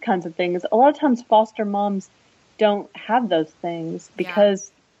and these kinds of things. A lot of times foster moms don't have those things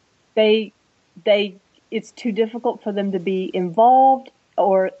because it's too difficult for them to be involved,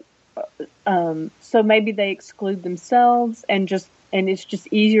 or so maybe they exclude themselves, and it's just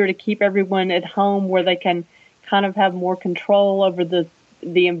easier to keep everyone at home where they can kind of have more control over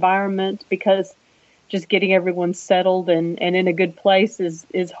the environment, because just getting everyone settled and in a good place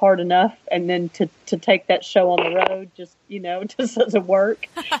is hard enough. And then to take that show on the road just doesn't work.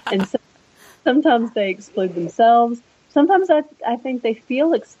 And so sometimes they exclude themselves. Sometimes I think they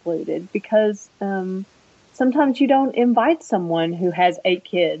feel excluded because sometimes you don't invite someone who has 8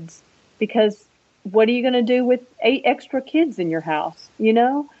 kids, because what are you going to do with 8 extra kids in your house,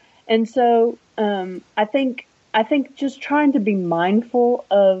 And so I think just trying to be mindful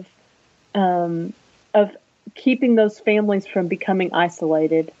of keeping those families from becoming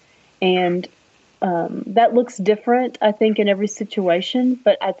isolated. And that looks different, I think, in every situation,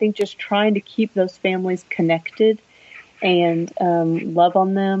 but I think just trying to keep those families connected and love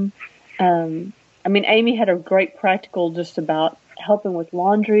on them. I mean, Amy had a great practical just about helping with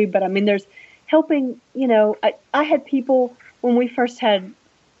laundry, but I mean, there's helping, I had people when we first had,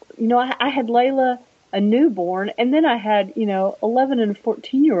 I had Layla, a newborn, and then I had, 11 and a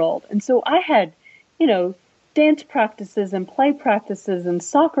 14-year-old. And so I had, dance practices and play practices and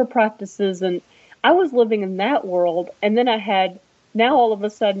soccer practices, and I was living in that world. And then now all of a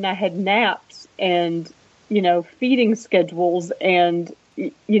sudden I had naps and, feeding schedules and,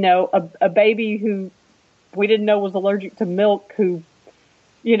 a baby who we didn't know was allergic to milk who,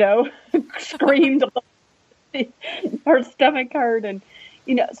 screamed, her stomach hurt. And,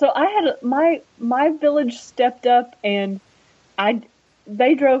 so I had my village stepped up, and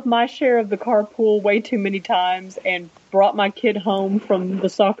they drove my share of the carpool way too many times and brought my kid home from the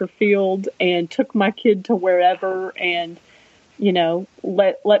soccer field and took my kid to wherever, and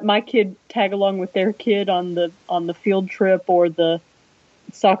let my kid tag along with their kid on the field trip or the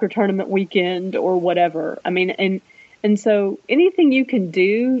soccer tournament weekend or whatever. I mean, and so anything you can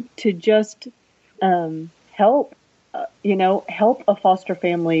do to just help help a foster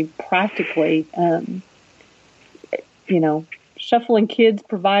family practically, shuffling kids,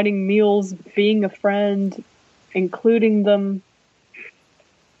 providing meals, being a friend, including them,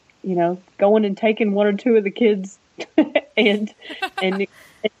 going and taking one or two of the kids and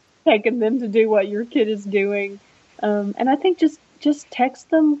taking them to do what your kid is doing. And I think just text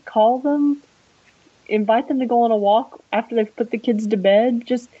them, call them, invite them to go on a walk after they've put the kids to bed.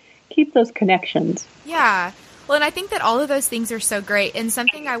 Just keep those connections. Yeah. Well, and I think that all of those things are so great. And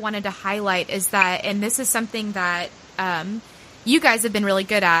something I wanted to highlight is that, and this is something that you guys have been really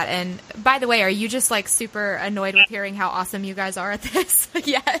good at. And by the way, are you just like super annoyed with hearing how awesome you guys are at this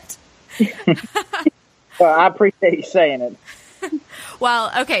yet? Well, I appreciate you saying it.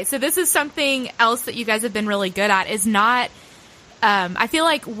 Well, okay. So this is something else that you guys have been really good at is not, I feel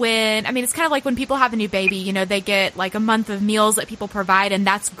like it's kind of like when people have a new baby, they get like a month of meals that people provide, and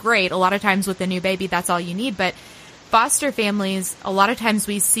that's great. A lot of times with a new baby, that's all you need. But foster families, a lot of times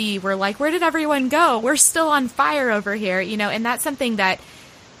we're like, where did everyone go? We're still on fire over here, and that's something that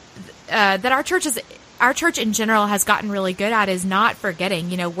our church in general has gotten really good at, is not forgetting.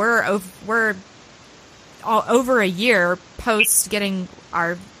 We're over a year post getting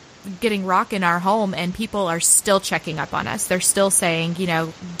rock in our home, and people are still checking up on us. They're still saying,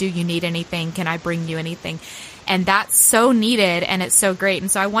 do you need anything? Can I bring you anything? And that's so needed, and it's so great.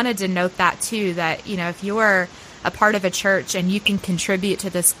 And so I wanted to note that too, that, if you're a part of a church and you can contribute to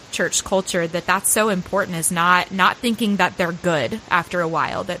this church culture, that's so important, is not thinking that they're good after a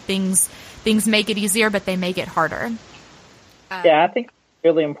while, that things make it easier, but they make it harder. Yeah, I think it's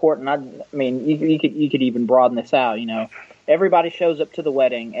really important. I mean, you could even broaden this out, Everybody shows up to the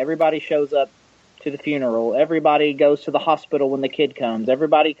wedding. Everybody shows up to the funeral. Everybody goes to the hospital when the kid comes.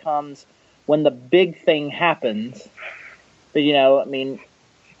 Everybody comes when the big thing happens. But,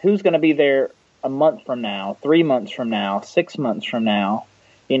 who's going to be there a month from now, 3 months from now, 6 months from now?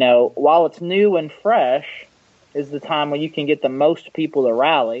 While it's new and fresh is the time when you can get the most people to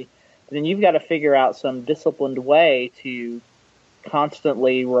rally. But then you've got to figure out some disciplined way to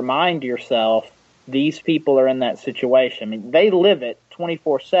constantly remind yourself these people are in that situation. I mean, they live it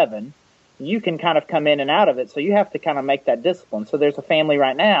 24/7. You can kind of come in and out of it, so you have to kind of make that discipline. So there's a family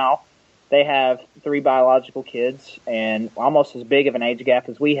right now. They have 3 biological kids and almost as big of an age gap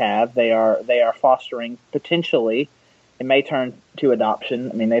as we have. They are fostering potentially. It may turn to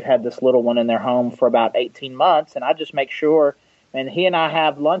adoption. I mean, they've had this little one in their home for about 18 months, and I just make sure, and he and I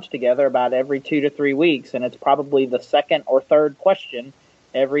have lunch together about every 2 to 3 weeks, and it's probably the second or third question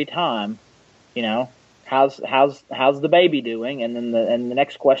every time. How's the baby doing? And then the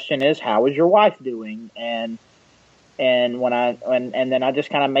next question is, how is your wife doing? And then I just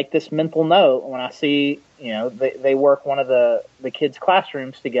kind of make this mental note when I see, they work one of the kids'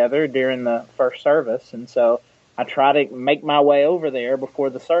 classrooms together during the first service. And so I try to make my way over there before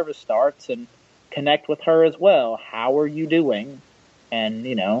the service starts and connect with her as well. How are you doing? And,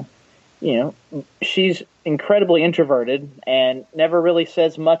 she's incredibly introverted and never really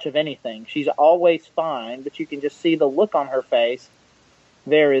says much of anything. She's always fine, but you can just see the look on her face.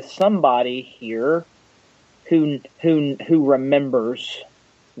 There is somebody here who remembers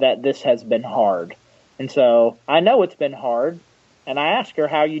that this has been hard. And so I know it's been hard, and I ask her,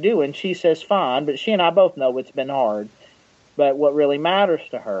 how you doing? She says fine, but she and I both know it's been hard. But what really matters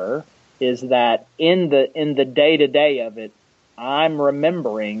to her is that in the day-to-day of it, I'm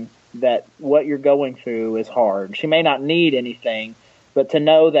remembering that what you're going through is hard. She may not need anything, but to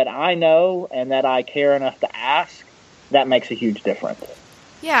know that I know and that I care enough to ask, that makes a huge difference.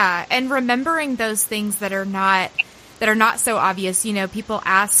 Yeah, and remembering those things that are not so obvious. You know, people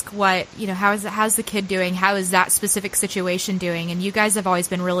ask what, you know, how's the kid doing? How is that specific situation doing? And you guys have always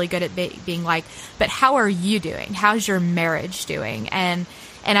been really good at being like, but how are you doing? How's your marriage doing? And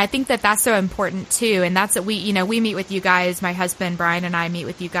I think that that's so important too. And that's what we meet with you guys. My husband, Brian, and I meet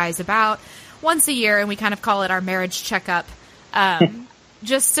with you guys about once a year, and we kind of call it our marriage checkup.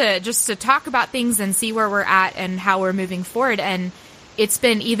 Just to talk about things and see where we're at and how we're moving forward. And it's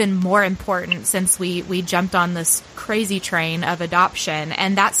been even more important since we jumped on this crazy train of adoption.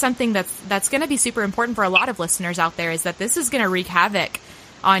 And that's something that's going to be super important for a lot of listeners out there, is that this is going to wreak havoc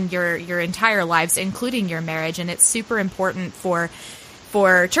on your entire lives, including your marriage. And it's super important for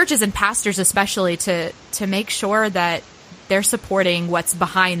churches and pastors especially to make sure that they're supporting what's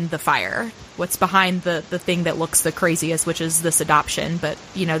behind the fire, what's behind the thing that looks the craziest, which is this adoption. But,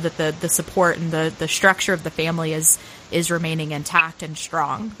 you know, that the support and the structure of the family is remaining intact and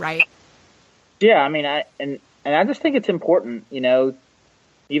strong, right? Yeah, I mean, I just think it's important, you know,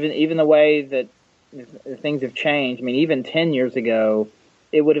 even the way that things have changed. I mean, even 10 years ago,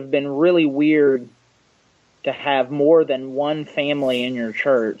 it would have been really weird to have more than one family in your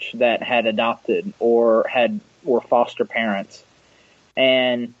church that had adopted or were foster parents.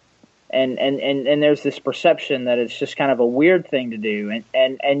 And there's this perception that it's just kind of a weird thing to do.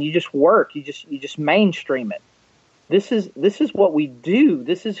 And you just you just mainstream it. This is what we do.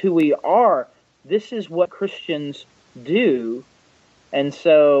 This is who we are. This is what Christians do. And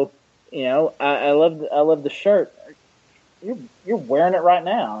so, you know, I love the shirt. You're wearing it right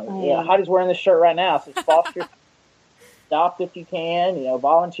now. Oh, yeah, Heidi's wearing this shirt right now. It says foster, adopt if you can, you know,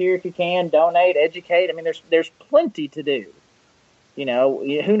 volunteer if you can, donate, educate. I mean, there's plenty to do. You know,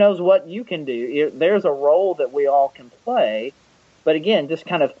 who knows what you can do. There's a role that we all can play. But again, just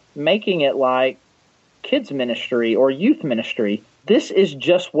kind of making it like kids ministry or youth ministry. This is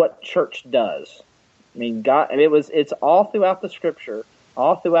just what church does. I mean, it's all throughout the scripture,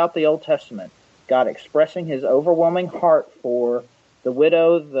 all throughout the Old Testament. God expressing his overwhelming heart for the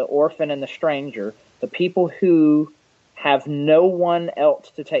widow, the orphan, and the stranger, the people who have no one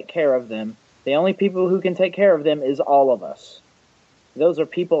else to take care of them. The only people who can take care of them is all of us. Those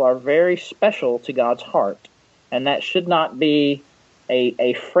people are very special to God's heart, and that should not be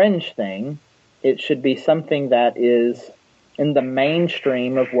a fringe thing. It should be something that is in the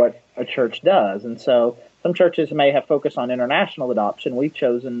mainstream of what a church does. And so some churches may have focused on international adoption. We've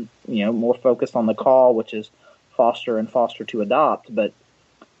chosen, you know, more focused on the call, which is foster and foster to adopt. But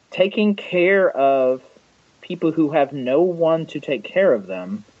taking care of people who have no one to take care of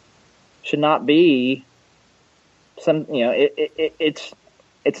them should not be some, you know,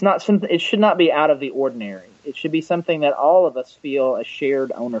 it's not something, it should not be out of the ordinary. It should be something that all of us feel a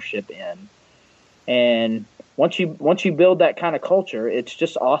shared ownership in. And once you build that kind of culture, it's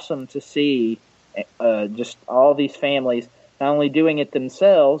just awesome to see just all these families not only doing it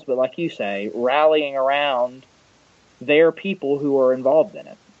themselves, but like you say, rallying around their people who are involved in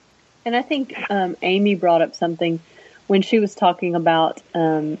it. And I think Amy brought up something when she was talking about,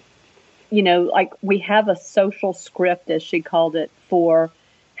 you know, like we have a social script, as she called it, for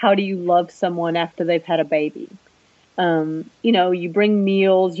how do you love someone after they've had a baby. You know, you bring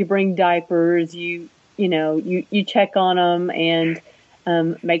meals, you bring diapers, you check on them and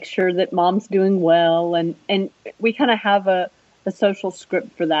make sure that mom's doing well. And we kind of have a social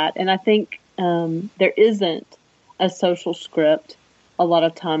script for that. And I think there isn't a social script a lot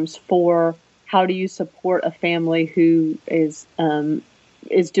of times for how do you support a family who is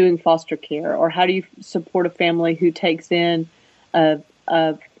doing foster care, or how do you support a family who takes in a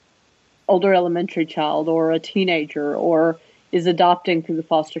older elementary child or a teenager or is adopting through the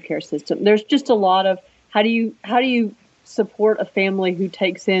foster care system. There's just a lot of how do you support a family who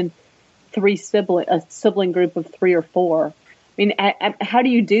takes in a sibling group of 3 or 4. I mean, how do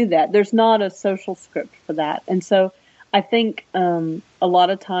you do that? There's not a social script for that. And so I think a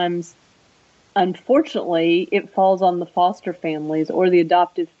lot of times, unfortunately, it falls on the foster families or the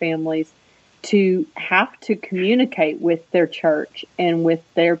adoptive families to have to communicate with their church and with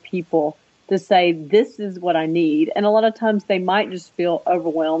their people to say, this is what I need. And a lot of times they might just feel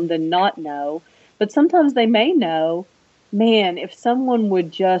overwhelmed and not know. But sometimes they may know, man, if someone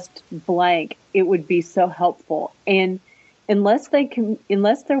would just blank, it would be so helpful. And unless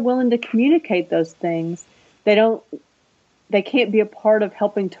they're willing to communicate those things, they can't be a part of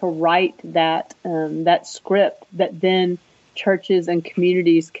helping to write that script that then churches and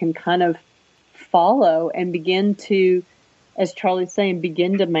communities can kind of follow and begin to as Charlie's saying,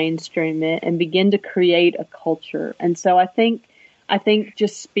 begin to mainstream it and begin to create a culture. And so I think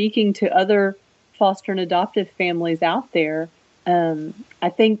just speaking to other foster and adoptive families out there, I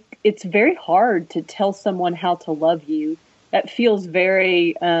think it's very hard to tell someone how to love you. That feels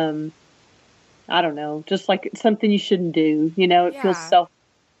very, I don't know, just like something you shouldn't do. It feels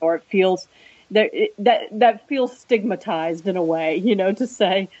or it feels that feels stigmatized in a way, to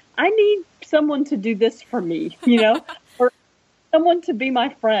say, I need someone to do this for me, or someone to be my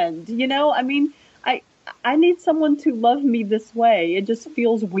friend, I mean, I need someone to love me this way. It just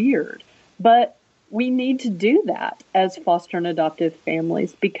feels weird, but we need to do that as foster and adoptive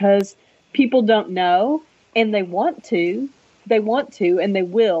families because people don't know and they want to, and they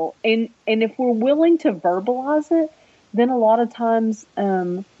will. And if we're willing to verbalize it, then a lot of times,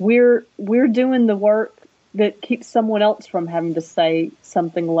 we're doing the work that keeps someone else from having to say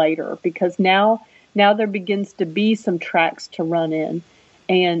something later, because now there begins to be some tracks to run in.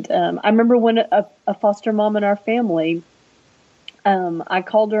 And, I remember when a foster mom in our family, I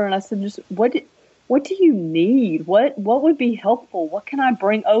called her and I said, just what do you need? What would be helpful? What can I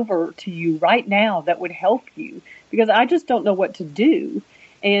bring over to you right now that would help you? Because I just don't know what to do.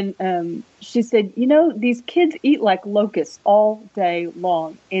 And she said, these kids eat like locusts all day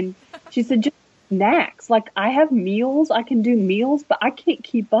long. And she said, just snacks. Like, I have meals, I can do meals, but I can't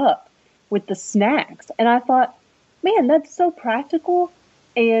keep up with the snacks. And I thought, man, that's so practical.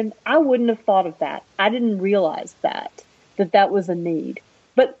 And I wouldn't have thought of that. I didn't realize that was a need.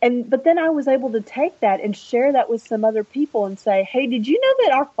 But then I was able to take that and share that with some other people and say, hey, did you know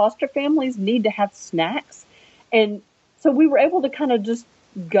that our foster families need to have snacks? And so we were able to kind of just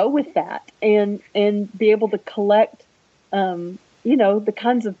go with that and be able to collect, the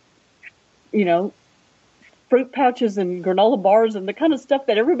kinds of, fruit pouches and granola bars and the kind of stuff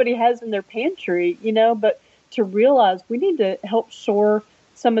that everybody has in their pantry, but to realize we need to help shore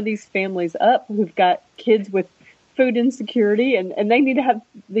some of these families up who've got kids with food insecurity and they need to have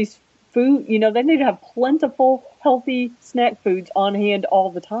these food, they need to have plentiful, healthy snack foods on hand all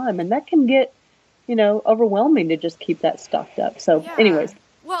the time. And that can get, overwhelming to just keep that stocked up. So anyways.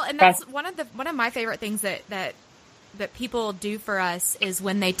 Well, and that's one of my favorite things that people do for us is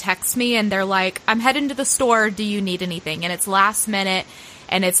when they text me and they're like, I'm heading to the store. Do you need anything? And it's last minute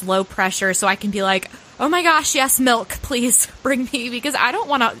and it's low pressure. So I can be like, oh my gosh, yes, milk, please bring me, because I don't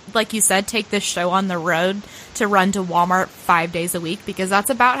want to, like you said, take this show on the road to run to Walmart 5 days a week, because that's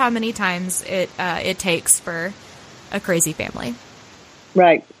about how many times it takes for a crazy family.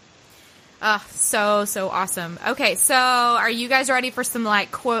 Right. So awesome. Okay. So are you guys ready for some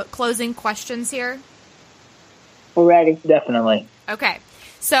closing questions here? We're ready. Definitely. Okay.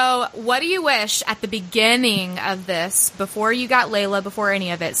 So what do you wish at the beginning of this, before you got Layla, before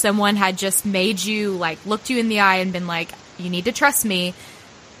any of it, someone had just made you, looked you in the eye and been like, you need to trust me.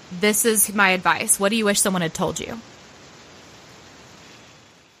 This is my advice. What do you wish someone had told you?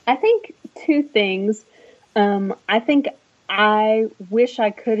 I think two things. I think I wish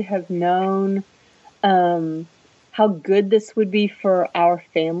I could have known how good this would be for our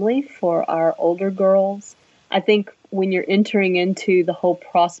family, for our older girls. I think when you're entering into the whole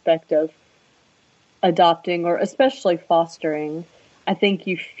prospect of adopting or especially fostering, I think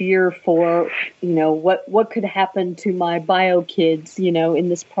you fear for, what could happen to my bio kids, in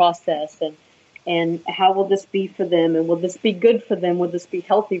this process, and how will this be for them? And will this be good for them? Will this be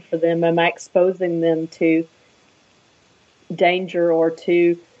healthy for them? Am I exposing them to danger or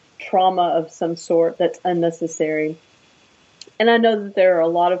to trauma of some sort that's unnecessary? And I know that there are a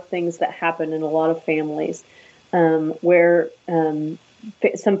lot of things that happen in a lot of families where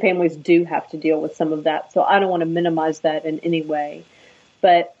some families do have to deal with some of that. So I don't want to minimize that in any way.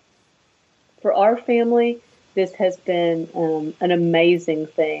 But for our family, this has been an amazing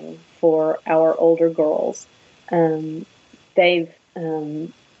thing for our older girls. They've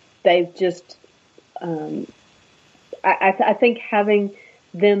just, I think having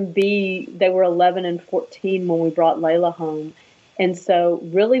them they were 11 and 14 when we brought Layla home. And so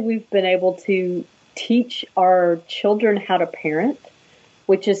really we've been able to teach our children how to parent,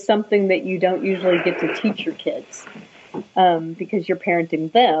 which is something that you don't usually get to teach your kids, because you're parenting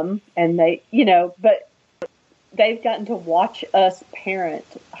them and but they've gotten to watch us parent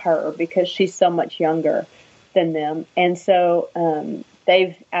her because she's so much younger than them. And so,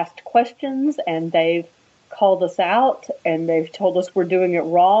 they've asked questions and they've called us out and they've told us we're doing it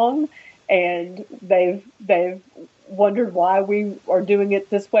wrong. And they've wondered why we are doing it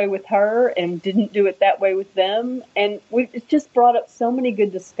this way with her and didn't do it that way with them. And it's just brought up so many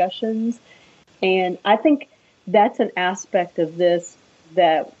good discussions. And I think that's an aspect of this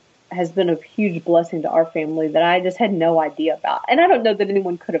that has been a huge blessing to our family that I just had no idea about. And I don't know that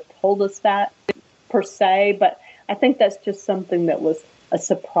anyone could have told us that per se, but I think that's just something that was a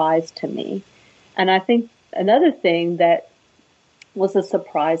surprise to me. And I think another thing that was a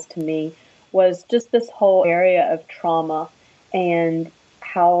surprise to me was just this whole area of trauma and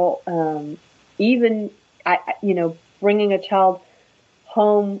how even, bringing a child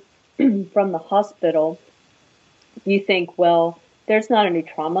home from the hospital, you think, well, there's not any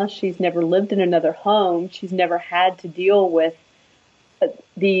trauma. She's never lived in another home. She's never had to deal with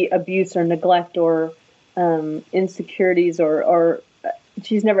the abuse or neglect or insecurities or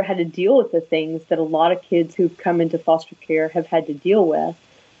she's never had to deal with the things that a lot of kids who've come into foster care have had to deal with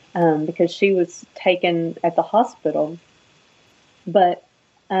because she was taken at the hospital. But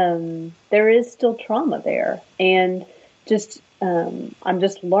there is still trauma there. And just I'm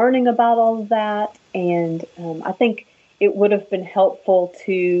just learning about all of that. And I think it would have been helpful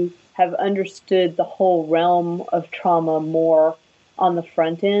to have understood the whole realm of trauma more on the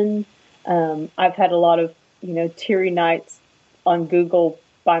front end. I've had a lot of, teary nights on Google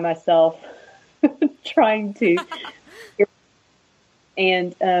by myself trying to,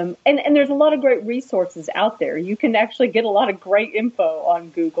 and there's a lot of great resources out there. You can actually get a lot of great info on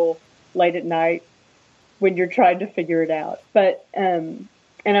Google late at night when you're trying to figure it out. But, and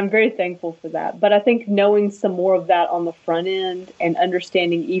I'm very thankful for that. But I think knowing some more of that on the front end and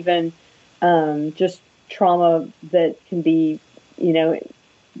understanding even, just trauma that can be,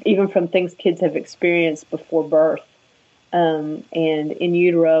 even from things kids have experienced before birth, and in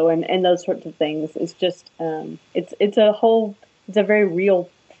utero and those sorts of things. It's just, it's a very real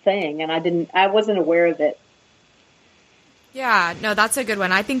thing. And I wasn't aware of it. Yeah, no, that's a good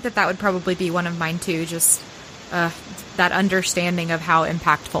one. I think that would probably be one of mine too. Just, that understanding of how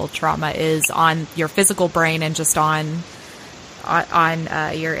impactful trauma is on your physical brain and just on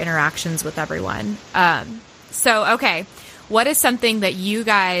your interactions with everyone. So, okay. What is something that you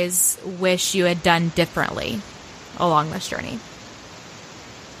guys wish you had done differently along this journey?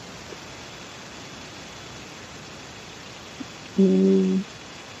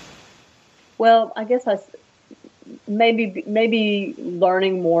 Well, I guess maybe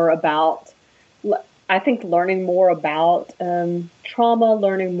learning more about, I think learning more about trauma,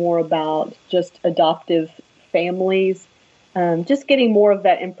 learning more about just adoptive families, just getting more of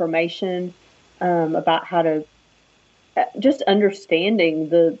that information about how to, just understanding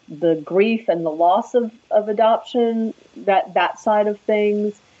the grief and the loss of adoption, that side of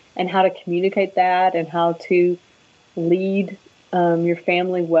things, and how to communicate that and how to lead your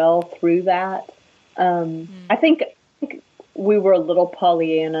family well through that. I think we were a little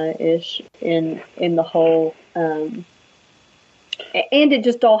Pollyanna-ish in the whole, and it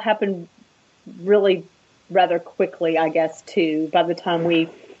just all happened really rather quickly, I guess, too, by the time we,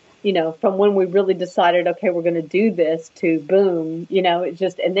 from when we really decided, okay, we're going to do this to boom, it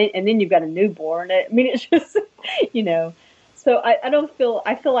just, and then you've got a newborn. I mean, it's just, so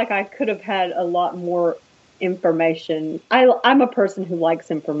I feel like I could have had a lot more information. I'm a person who likes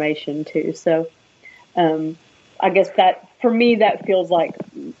information too. So, I guess that for me, that feels like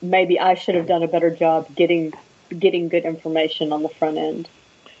maybe I should have done a better job getting good information on the front end.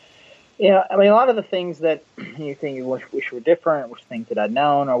 Yeah, I mean, a lot of the things that you think you wish were different, wish things that I'd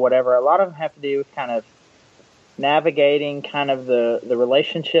known or whatever, a lot of them have to do with kind of navigating kind of the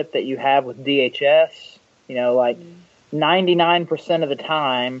relationship that you have with DHS. 99% of the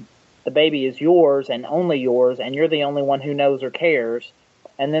time, the baby is yours and only yours, and you're the only one who knows or cares.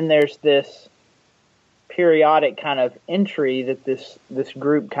 And then there's this periodic kind of entry that this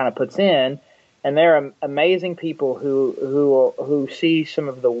group kind of puts in. And they're amazing people who see some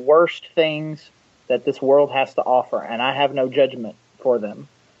of the worst things that this world has to offer, and I have no judgment for them.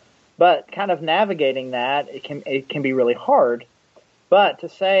 But kind of navigating that, it can be really hard. But to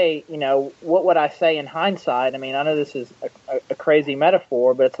say, what would I say in hindsight? I mean, I know this is a crazy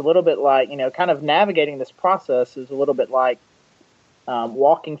metaphor, but it's a little bit like, kind of navigating this process is a little bit like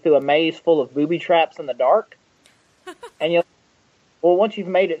walking through a maze full of booby traps in the dark. And once you've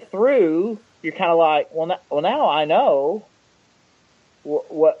made it through, you're kind of like, well, now I know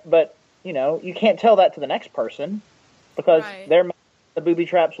what, but you can't tell that to the next person because right. The booby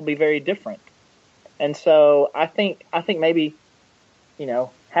traps will be very different. And so I think maybe,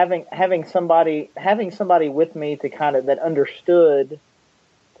 having somebody with me to kind of that understood, to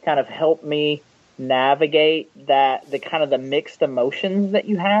kind of help me navigate the kind of the mixed emotions that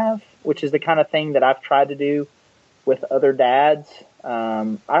you have, which is the kind of thing that I've tried to do with other dads.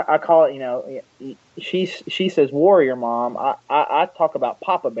 I call it, she says warrior mom. I talk about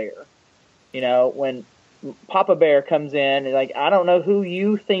Papa Bear, when Papa Bear comes in and like, I don't know who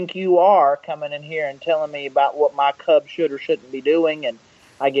you think you are coming in here and telling me about what my cub should or shouldn't be doing. And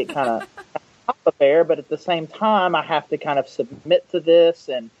I get kind of Papa Bear, but at the same time, I have to kind of submit to this.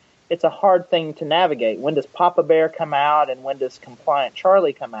 And it's a hard thing to navigate. When does Papa Bear come out and when does Compliant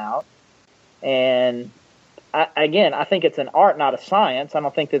Charlie come out? And I think it's an art, not a science. I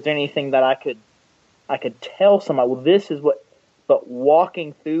don't think there's anything that I could tell somebody, well, this is what, but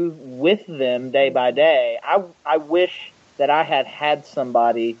walking through with them day by day, I wish that I had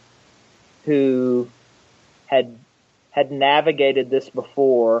somebody who had navigated this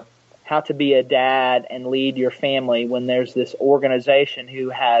before, how to be a dad and lead your family when there's this organization who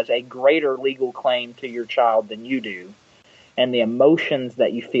has a greater legal claim to your child than you do, and the emotions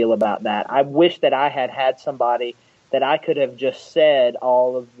that you feel about that. I wish that I had somebody that I could have just said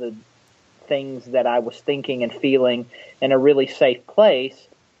all of the things that I was thinking and feeling in a really safe place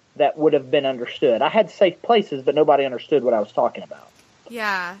that would have been understood. I had safe places, but nobody understood what I was talking about.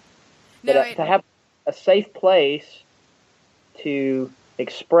 Yeah. No, to have a safe place to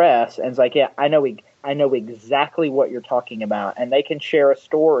express, and it's like, yeah, I know exactly what you're talking about, and they can share a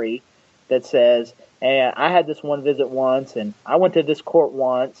story that says, and I had this one visit once, and I went to this court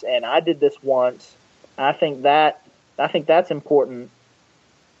once, and I did this once. I think that's important.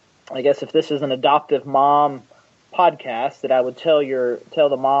 I guess if this is an adoptive mom podcast, that I would tell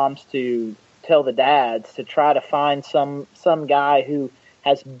the moms to tell the dads to try to find some guy who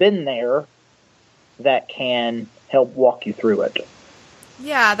has been there that can help walk you through it.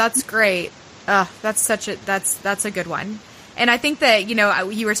 Yeah, that's great. That's a good one. And I think that,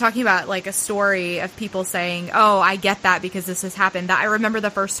 you were talking about like a story of people saying, oh, I get that because this has happened. That I remember the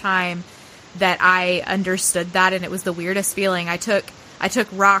first time that I understood that, and it was the weirdest feeling. I took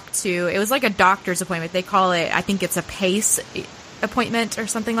Rock to, it was like a doctor's appointment. They call it, I think it's a PACE appointment or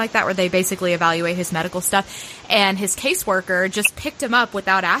something like that, where they basically evaluate his medical stuff. And his caseworker just picked him up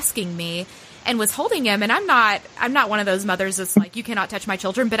without asking me and was holding him. And I'm not one of those mothers that's like, you cannot touch my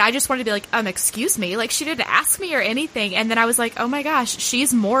children, but I just wanted to be like, excuse me. Like, she didn't ask me or anything. And then I was like, oh my gosh,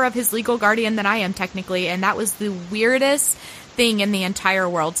 she's more of his legal guardian than I am technically. And that was the weirdest thing in the entire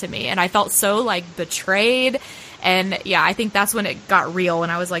world to me. And I felt so like betrayed. And yeah, I think that's when it got real.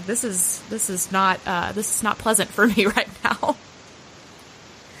 And I was like, this is not pleasant for me right now.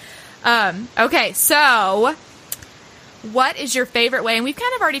 Okay. So what is your favorite way? And we've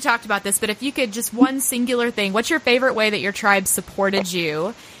kind of already talked about this, but if you could just one singular thing, what's your favorite way that your tribe supported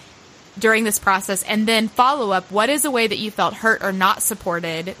you during this process? And then follow up, what is a way that you felt hurt or not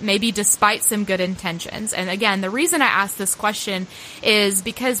supported, maybe despite some good intentions? And again, the reason I asked this question is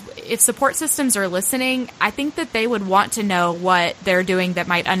because if support systems are listening, I think that they would want to know what they're doing that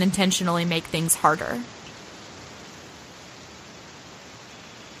might unintentionally make things harder.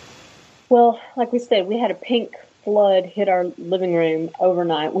 Well, like we said, we had a pink flood hit our living room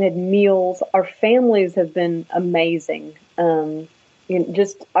overnight. We had meals. Our families have been amazing.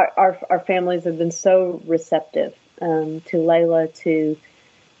 Just our families have been so receptive to Layla,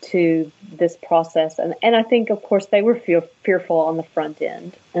 to this process, and I think, of course, they were fearful on the front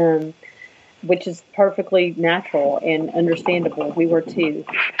end, which is perfectly natural and understandable. We were too,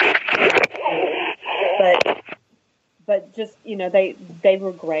 but just they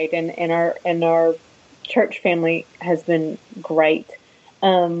were great, and our church family has been great.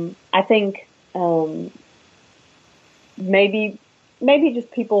 I think maybe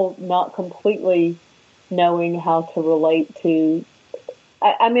just people not completely knowing how to relate to.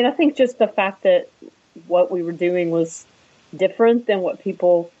 I think just the fact that what we were doing was different than what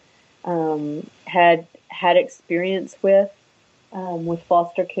people had experience with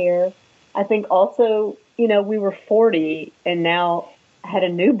foster care. I think also, we were 40 and now had a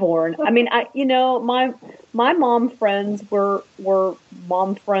newborn. I mean, my mom friends were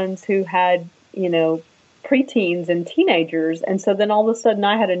mom friends who had, preteens and teenagers. And so then all of a sudden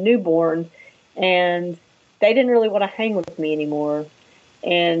I had a newborn and they didn't really want to hang with me anymore.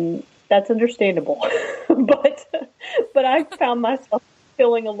 And that's understandable. but I found myself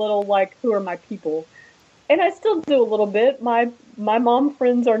feeling a little like, who are my people? And I still do a little bit. My mom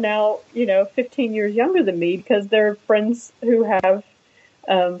friends are now, 15 years younger than me because they're friends who have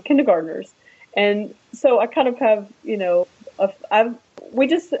kindergartners. And so I kind of have, we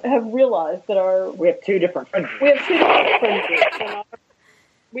just have realized that we have two different friends. We have two different friend groups.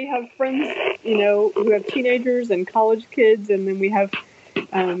 We have friends, who have teenagers and college kids, and then we have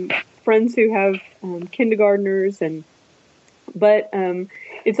friends who have kindergartners, but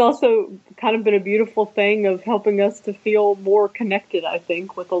it's also kind of been a beautiful thing of helping us to feel more connected, I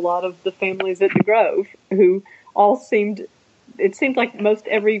think, with a lot of the families at the Grove, who all seemed like most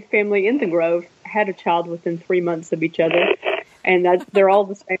every family in the Grove had a child within 3 months of each other, and they're all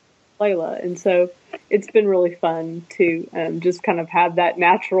the same as Layla. And so it's been really fun to just kind of have that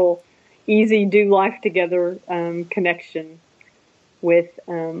natural, easy do life together connection with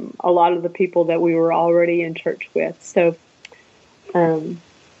a lot of the people that we were already in church with. So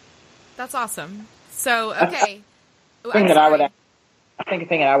that's awesome. So, okay. I think the thing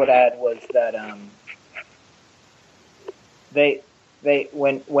that I would add was that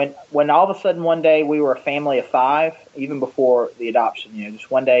when all of a sudden one day we were a family of 5, even before the adoption, just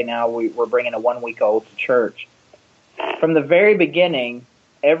one day now we're bringing a 1-week-old to church. From the very beginning,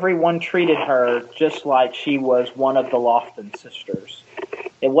 everyone treated her just like she was one of the Loften sisters.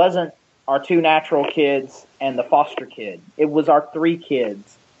 It wasn't our 2 natural kids and the foster kid. It was our 3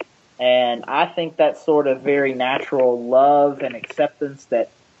 kids. And I think that sort of very natural love and acceptance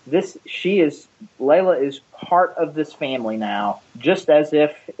that Layla is part of this family now, just as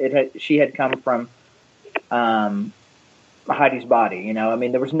if she had come from Heidi's body. I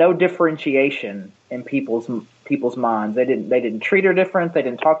mean, there was no differentiation in people's minds. They didn't treat her different. They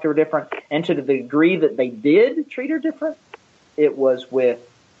didn't talk to her different. And to the degree that they did treat her different, it was with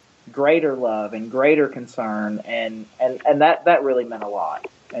greater love and greater concern, and that really meant a lot.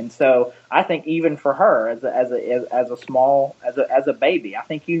 And so I think even for her as a baby, I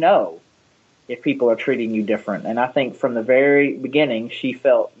think if people are treating you different. And I think from the very beginning she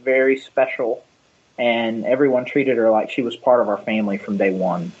felt very special, and everyone treated her like she was part of our family from day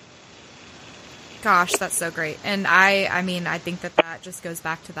one. Gosh, that's so great. And I mean, I think that just goes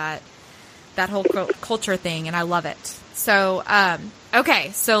back to that whole culture thing, and I love it. So,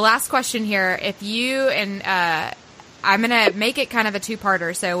 okay. So last question here. If you, and, I'm going to make it kind of a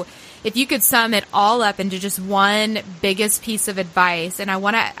 2-parter. So if you could sum it all up into just one biggest piece of advice, and I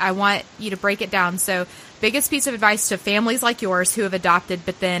want you to break it down. So biggest piece of advice to families like yours who have adopted,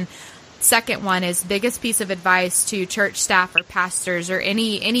 but then second one is biggest piece of advice to church staff or pastors or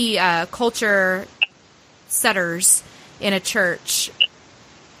any culture setters in a church.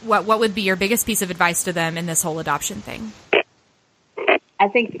 What would be your biggest piece of advice to them in this whole adoption thing? I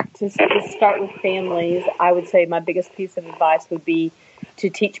think to start with families, I would say my biggest piece of advice would be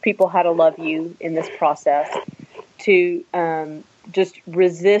to teach people how to love you in this process, to just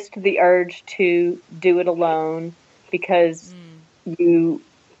resist the urge to do it alone, because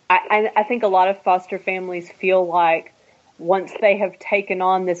I think a lot of foster families feel like once they have taken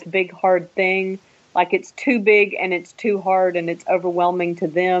on this big, hard thing, like it's too big and it's too hard and it's overwhelming to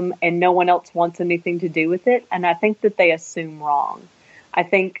them and no one else wants anything to do with it. And I think that they assume wrong. I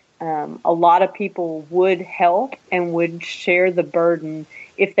think a lot of people would help and would share the burden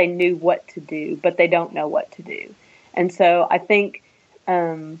if they knew what to do, but they don't know what to do. And so I think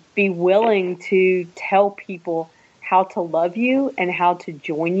be willing to tell people how to love you and how to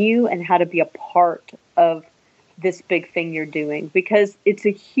join you and how to be a part of this big thing you're doing, because it's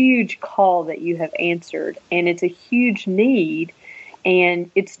a huge call that you have answered, and it's a huge need,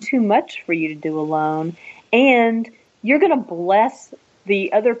 and it's too much for you to do alone. And you're going to bless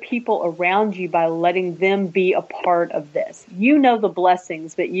the other people around you by letting them be a part of this. You know the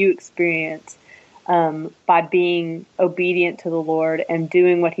blessings that you experience by being obedient to the Lord and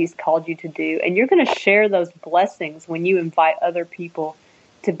doing what He's called you to do. And you're going to share those blessings when you invite other people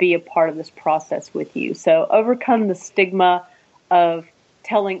to be a part of this process with you. So overcome the stigma of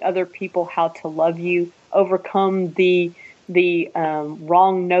telling other people how to love you. Overcome the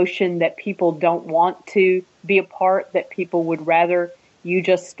wrong notion that people don't want to be a part, that people would rather you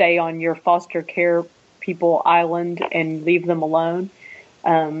just stay on your foster care people island and leave them alone.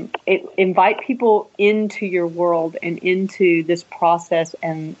 Invite people into your world and into this process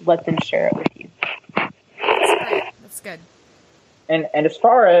and let them share it with you. That's great. That's good. And as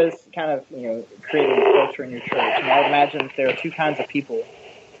far as kind of, creating a culture in your church, I imagine there are 2 kinds of people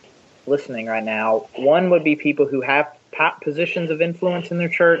listening right now. One would be people who have positions of influence in their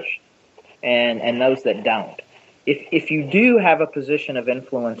church, and those that don't. If you do have a position of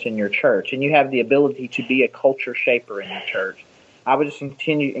influence in your church and you have the ability to be a culture shaper in your church, I would just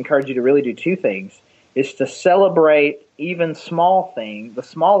encourage you to really do 2 things. Is to celebrate even small things, the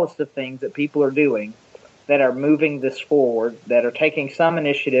smallest of things that people are doing that are moving this forward, that are taking some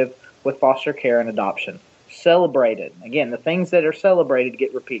initiative with foster care and adoption. Celebrate it. Again, the things that are celebrated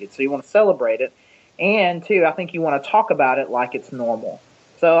get repeated. So you want to celebrate it. And 2, I think you want to talk about it like it's normal.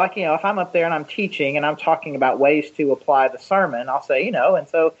 So like, if I'm up there and I'm teaching and I'm talking about ways to apply the sermon, I'll say, and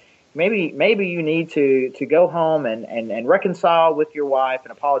so maybe you need to go home and reconcile with your wife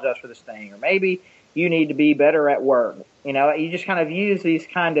and apologize for this thing. Or maybe you need to be better at work. You just kind of use these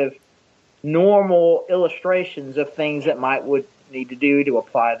kind of normal illustrations of things that would need to do to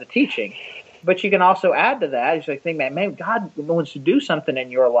apply the teaching. But you can also add to that. It's like, think, man, God wants to do something in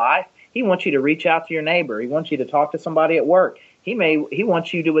your life. He wants you to reach out to your neighbor. He wants you to talk to somebody at work. He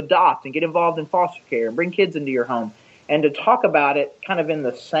wants you to adopt and get involved in foster care and bring kids into your home, and to talk about it kind of in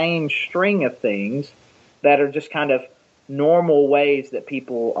the same string of things that are just kind of normal ways that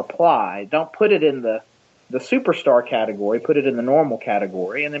people apply. Don't put it in the superstar category. Put it in the normal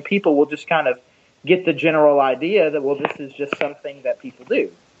category, and then people will just kind of get the general idea that, well, this is just something that people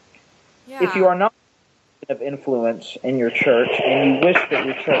do. Yeah. If you are not of influence in your church and you wish that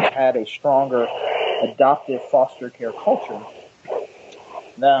your church had a stronger adoptive foster care culture,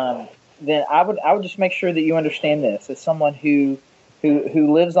 then I would just make sure that you understand this as someone who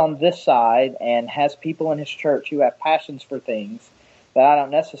lives on this side and has people in his church who have passions for things that I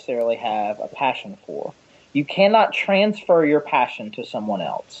don't necessarily have a passion for. You cannot transfer your passion to someone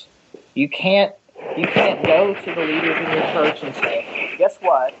else. You can't go to the leaders in your church and say, guess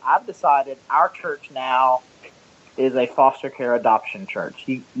what? I've decided our church now is a foster care adoption church.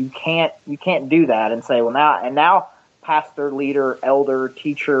 You can't do that and say, well, now pastor, leader, elder,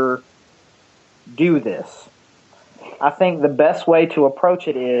 teacher, do this. I think the best way to approach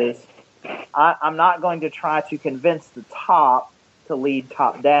it is I'm not going to try to convince the top to lead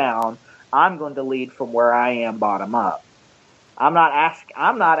top down. I'm going to lead from where I am bottom up. I'm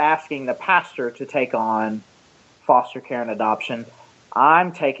not asking the pastor to take on foster care and adoption.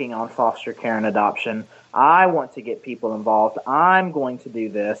 I'm taking on foster care and adoption. I want to get people involved. I'm going to do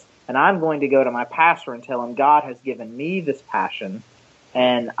this, and I'm going to go to my pastor and tell him God has given me this passion,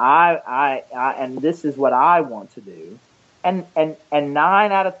 and and this is what I want to do. And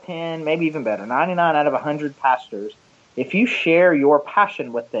 9 out of 10, maybe even better, 99 out of 100 pastors, if you share your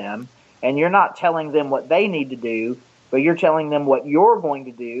passion with them and you're not telling them what they need to do, but you're telling them what you're going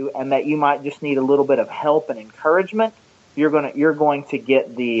to do, and that you might just need a little bit of help and encouragement, you're going to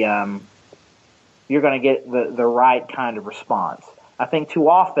get the right kind of response. I think too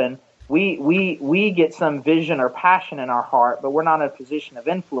often we get some vision or passion in our heart, but we're not in a position of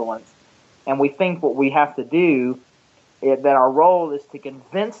influence, and we think what we have to do that our role is to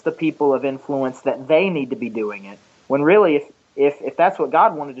convince the people of influence that they need to be doing it. When really, if that's what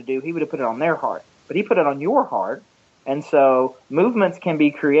God wanted to do, He would have put it on their heart, but He put it on your heart. And so movements can be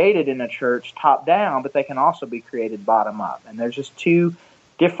created in a church top down, but they can also be created bottom up. And there's just two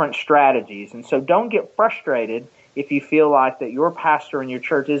different strategies. And so don't get frustrated if you feel like that your pastor in your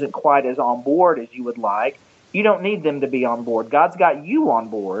church isn't quite as on board as you would like. You don't need them to be on board. God's got you on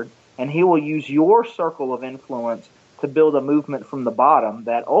board, and He will use your circle of influence to build a movement from the bottom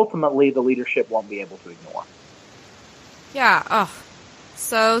that ultimately the leadership won't be able to ignore. Yeah. Oh,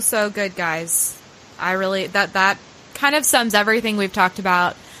 so good, guys. I really, that kind of sums everything we've talked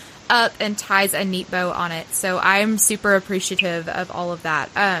about up and ties a neat bow on it. So I'm super appreciative of all of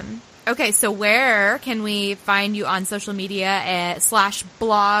that. Okay, so where can we find you on social media /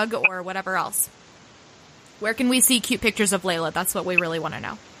 blog or whatever else? Where can we see cute pictures of Layla? That's what we really want to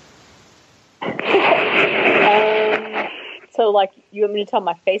know. So, like, you want me to tell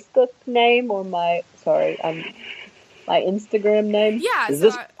my Facebook name or my Instagram name? Yeah. Is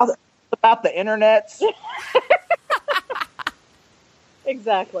this about the internets?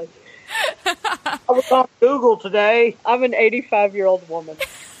 Exactly. I was on Google today. I'm an 85-year-old woman.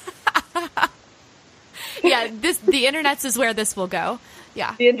 Yeah, the internets is where this will go.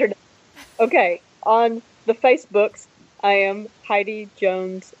 Yeah. The internet. Okay, on the Facebooks, I am Heidi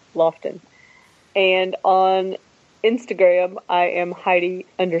Jones Loften. And on Instagram, I am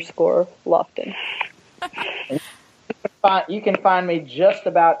Heidi_Loften. You can find me just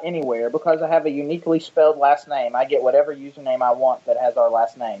about anywhere because I have a uniquely spelled last name. I get whatever username I want that has our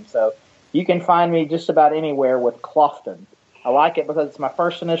last name. So you can find me just about anywhere with Loften. I like it because it's my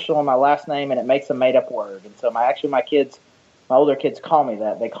first initial and my last name, and it makes a made-up word. And so my older kids call me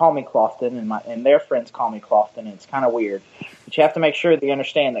that. They call me Loften, and their friends call me Loften, and it's kind of weird. But you have to make sure that you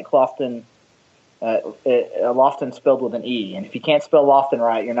understand that Loften, Loften spelled with an E, and if you can't spell Loften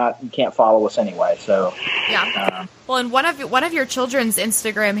right, you can't follow us anyway. So yeah. Well, and one of your children's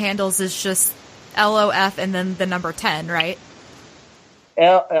Instagram handles is just LOF and then the number 10, right?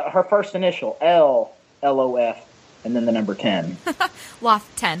 Her first initial LOF. And then the number 10.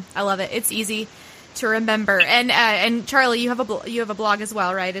 Loft 10. I love it. It's easy to remember. And Charlie, you have a blog as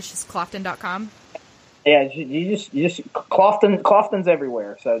well, right? It's just Loften.com. Yeah, you just Loften's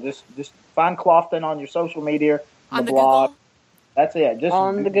everywhere. So just find Loften on your social media, on the blog. Google? That's it. Just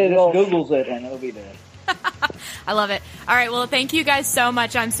on the Google. Just Google's it, and it'll be there. I love it. All right. Well, thank you guys so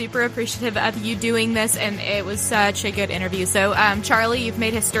much. I'm super appreciative of you doing this, and it was such a good interview. So, Charlie, you've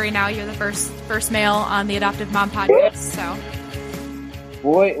made history now. You're the first male on the Adoptive Mom podcast. So,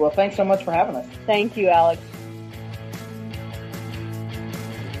 Boy, well, thanks so much for having us. Thank you, Alex.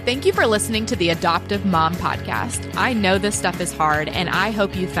 Thank you for listening to the Adoptive Mom Podcast. I know this stuff is hard, and I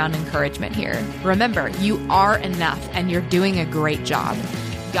hope you found encouragement here. Remember, you are enough, and you're doing a great job.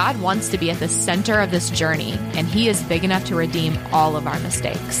 God wants to be at the center of this journey, and He is big enough to redeem all of our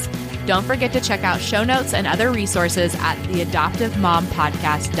mistakes. Don't forget to check out show notes and other resources at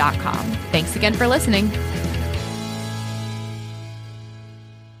theadoptivemompodcast.com. Thanks again for listening.